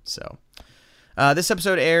do. So, This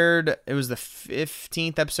episode aired, it was the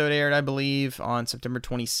 15th episode aired, I believe, on September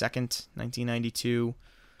 22nd, 1992.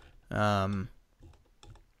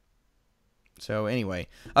 So anyway,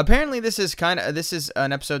 apparently this is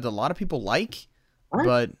an episode that a lot of people like,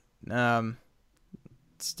 but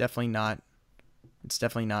it's definitely not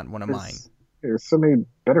one of mine. There's so many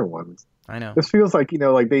better ones. I know. This feels like,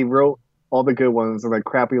 like they wrote all the good ones and like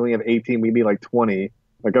crap, we only have 18, we need like 20.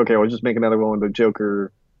 Like, okay, we'll just make another one with the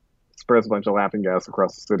Joker spreads a bunch of laughing gas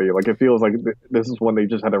across the city. Like, it feels like this is one they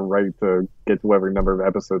just had a right to get to whatever number of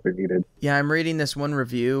episodes they needed. Yeah, I'm reading this one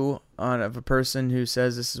review of a person who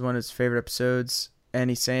says this is one of his favorite episodes,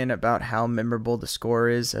 and he's saying about how memorable the score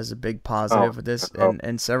is as a big positive with this,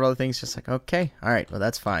 and several other things. Just like, okay, all right, well,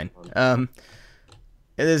 that's fine.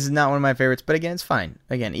 This is not one of my favorites, but again, it's fine.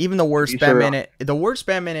 Again, even the worst Batman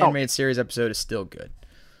animated series episode is still good.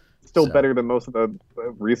 Still better than most of the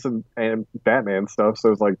recent Batman stuff.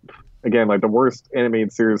 So it's like, again, like the worst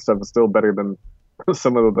animated series stuff is still better than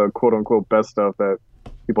some of the quote unquote best stuff that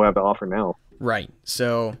people have to offer now. Right.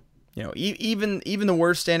 So, even the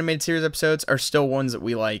worst animated series episodes are still ones that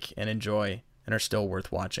we like and enjoy and are still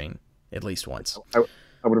worth watching at least once.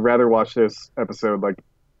 I would rather watch this episode like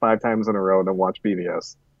 5 times in a row than watch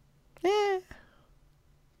BVS. No,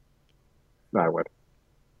 I would.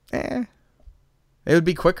 It would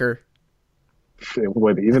be quicker. It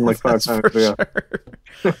would, even like 5 times. Yeah.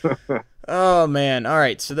 Sure. Oh, man. All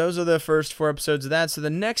right. So those are the first 4 episodes of that. So the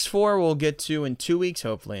next 4 we'll get to in 2 weeks,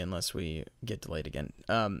 hopefully, unless we get delayed again.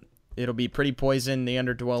 It'll be Pretty Poison, The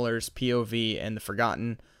Underdwellers, POV, and The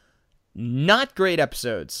Forgotten. Not great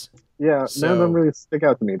episodes. Yeah, none of them really stick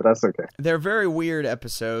out to me, but that's okay. They're very weird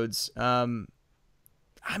episodes. I'm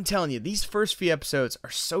telling you, these first few episodes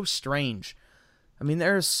are so strange. I mean,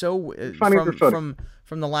 they're so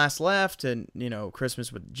from The Last Left and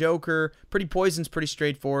Christmas with Joker. Pretty Poison's pretty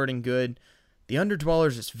straightforward and good. The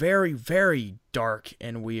Underdwellers is very, very dark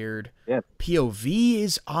and weird. Yeah. POV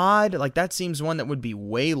is odd. Like, that seems one that would be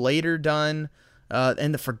way later done.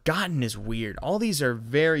 And The Forgotten is weird. All these are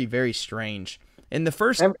very, very strange. In the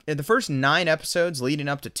first 9 episodes leading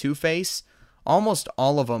up to Two-Face, almost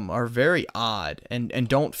all of them are very odd and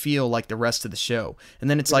don't feel like the rest of the show. And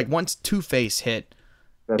then it's like once Two-Face hit,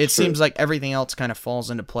 seems like everything else kind of falls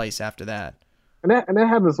into place after that. And that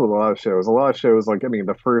happens with a lot of shows. A lot of shows, like, I mean,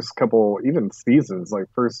 the first couple, even seasons, like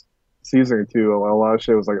first season or 2, a lot of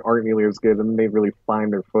shows like aren't nearly as good, and then they really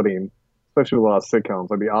find their footing. Especially with a lot of sitcoms,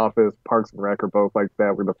 like The Office, Parks and Rec are both like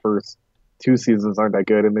that, where the first 2 seasons aren't that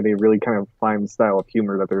good, and then they really kind of find the style of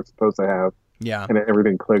humor that they're supposed to have. Yeah. And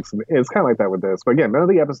everything clicks. And it's kind of like that with this. But again, none of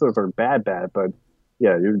the episodes are bad, but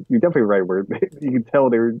yeah, you're definitely right, where you can tell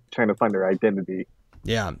they were trying to find their identity.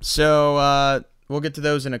 Yeah. So we'll get to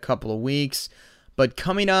those in a couple of weeks. But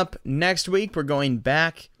coming up next week, we're going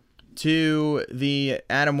back to the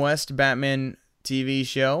Adam West Batman TV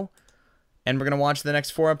show, and we're going to watch the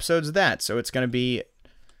next 4 episodes of that. So it's going to be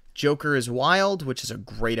Joker is Wild, which is a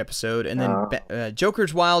great episode, and then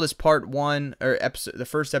Joker's Wild is part 1, or the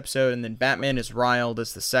first episode, and then Batman is Riled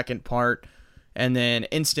is the second part, and then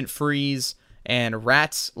Instant Freeze and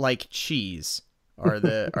Rats Like Cheese are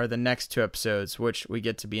the next 2 episodes, which we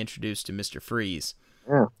get to be introduced to Mr. Freeze,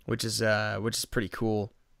 which is pretty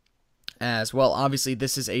cool as well. Obviously,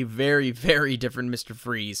 this is a very, very different Mr.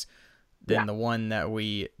 Freeze than the one that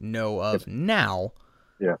we know of now.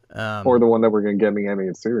 Yeah. Or the one that we're going to get in the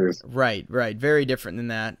animated series. Right. Very different than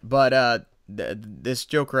that. But this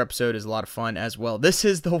Joker episode is a lot of fun as well. This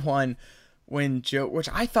is the one when which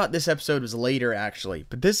I thought this episode was later, actually.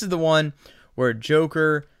 But this is the one where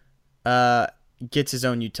Joker gets his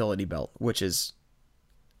own utility belt, which is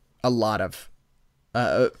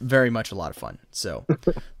very much a lot of fun. So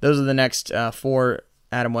those are the next 4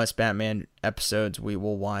 Adam West Batman episodes we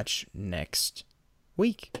will watch next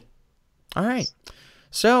week. All right.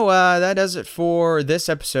 So that does it for this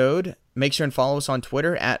episode. Make sure and follow us on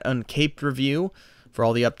Twitter at UncapedReview for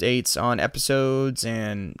all the updates on episodes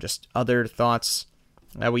and just other thoughts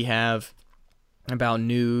that we have about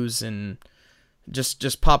news and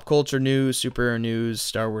just pop culture news, superhero news,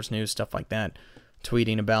 Star Wars news, stuff like that.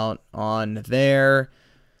 Tweeting about on there.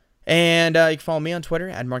 And you can follow me on Twitter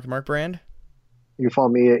at MarkBrand. You can follow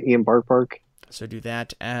me at Ian Bark. So do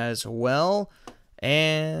that as well.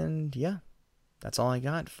 And yeah, that's all I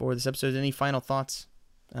got for this episode. Any final thoughts,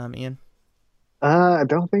 Ian? I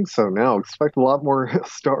don't think so. No, expect a lot more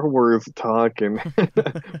Star Wars talk and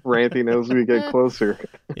ranting as we get closer.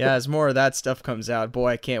 Yeah, as more of that stuff comes out, boy,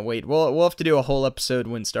 I can't wait. We'll have to do a whole episode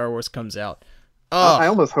when Star Wars comes out. I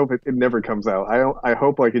almost hope it never comes out. I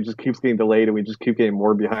hope like it just keeps getting delayed and we just keep getting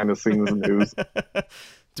more behind the scenes news.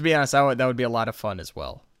 To be honest, that would be a lot of fun as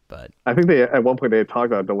well. But I think they at one point they had talked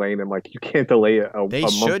about delaying it. Like, you can't delay it a month they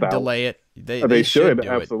should out. delay it. They should do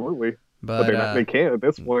absolutely. it. But they can't at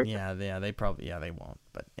this point. Yeah, they probably they won't.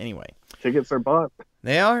 But anyway, tickets are bought.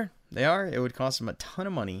 They are. It would cost them a ton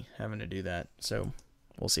of money having to do that. So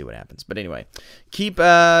we'll see what happens. But anyway,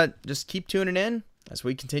 just keep tuning in as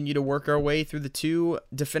we continue to work our way through the 2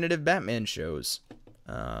 definitive Batman shows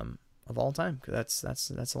of all time. Because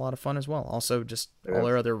that's a lot of fun as well. Also, just all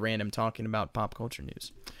our other random talking about pop culture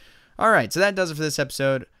news. All right, so that does it for this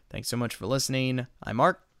episode. Thanks so much for listening. I'm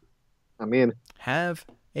Mark. I'm Ian. Have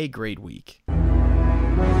a great week.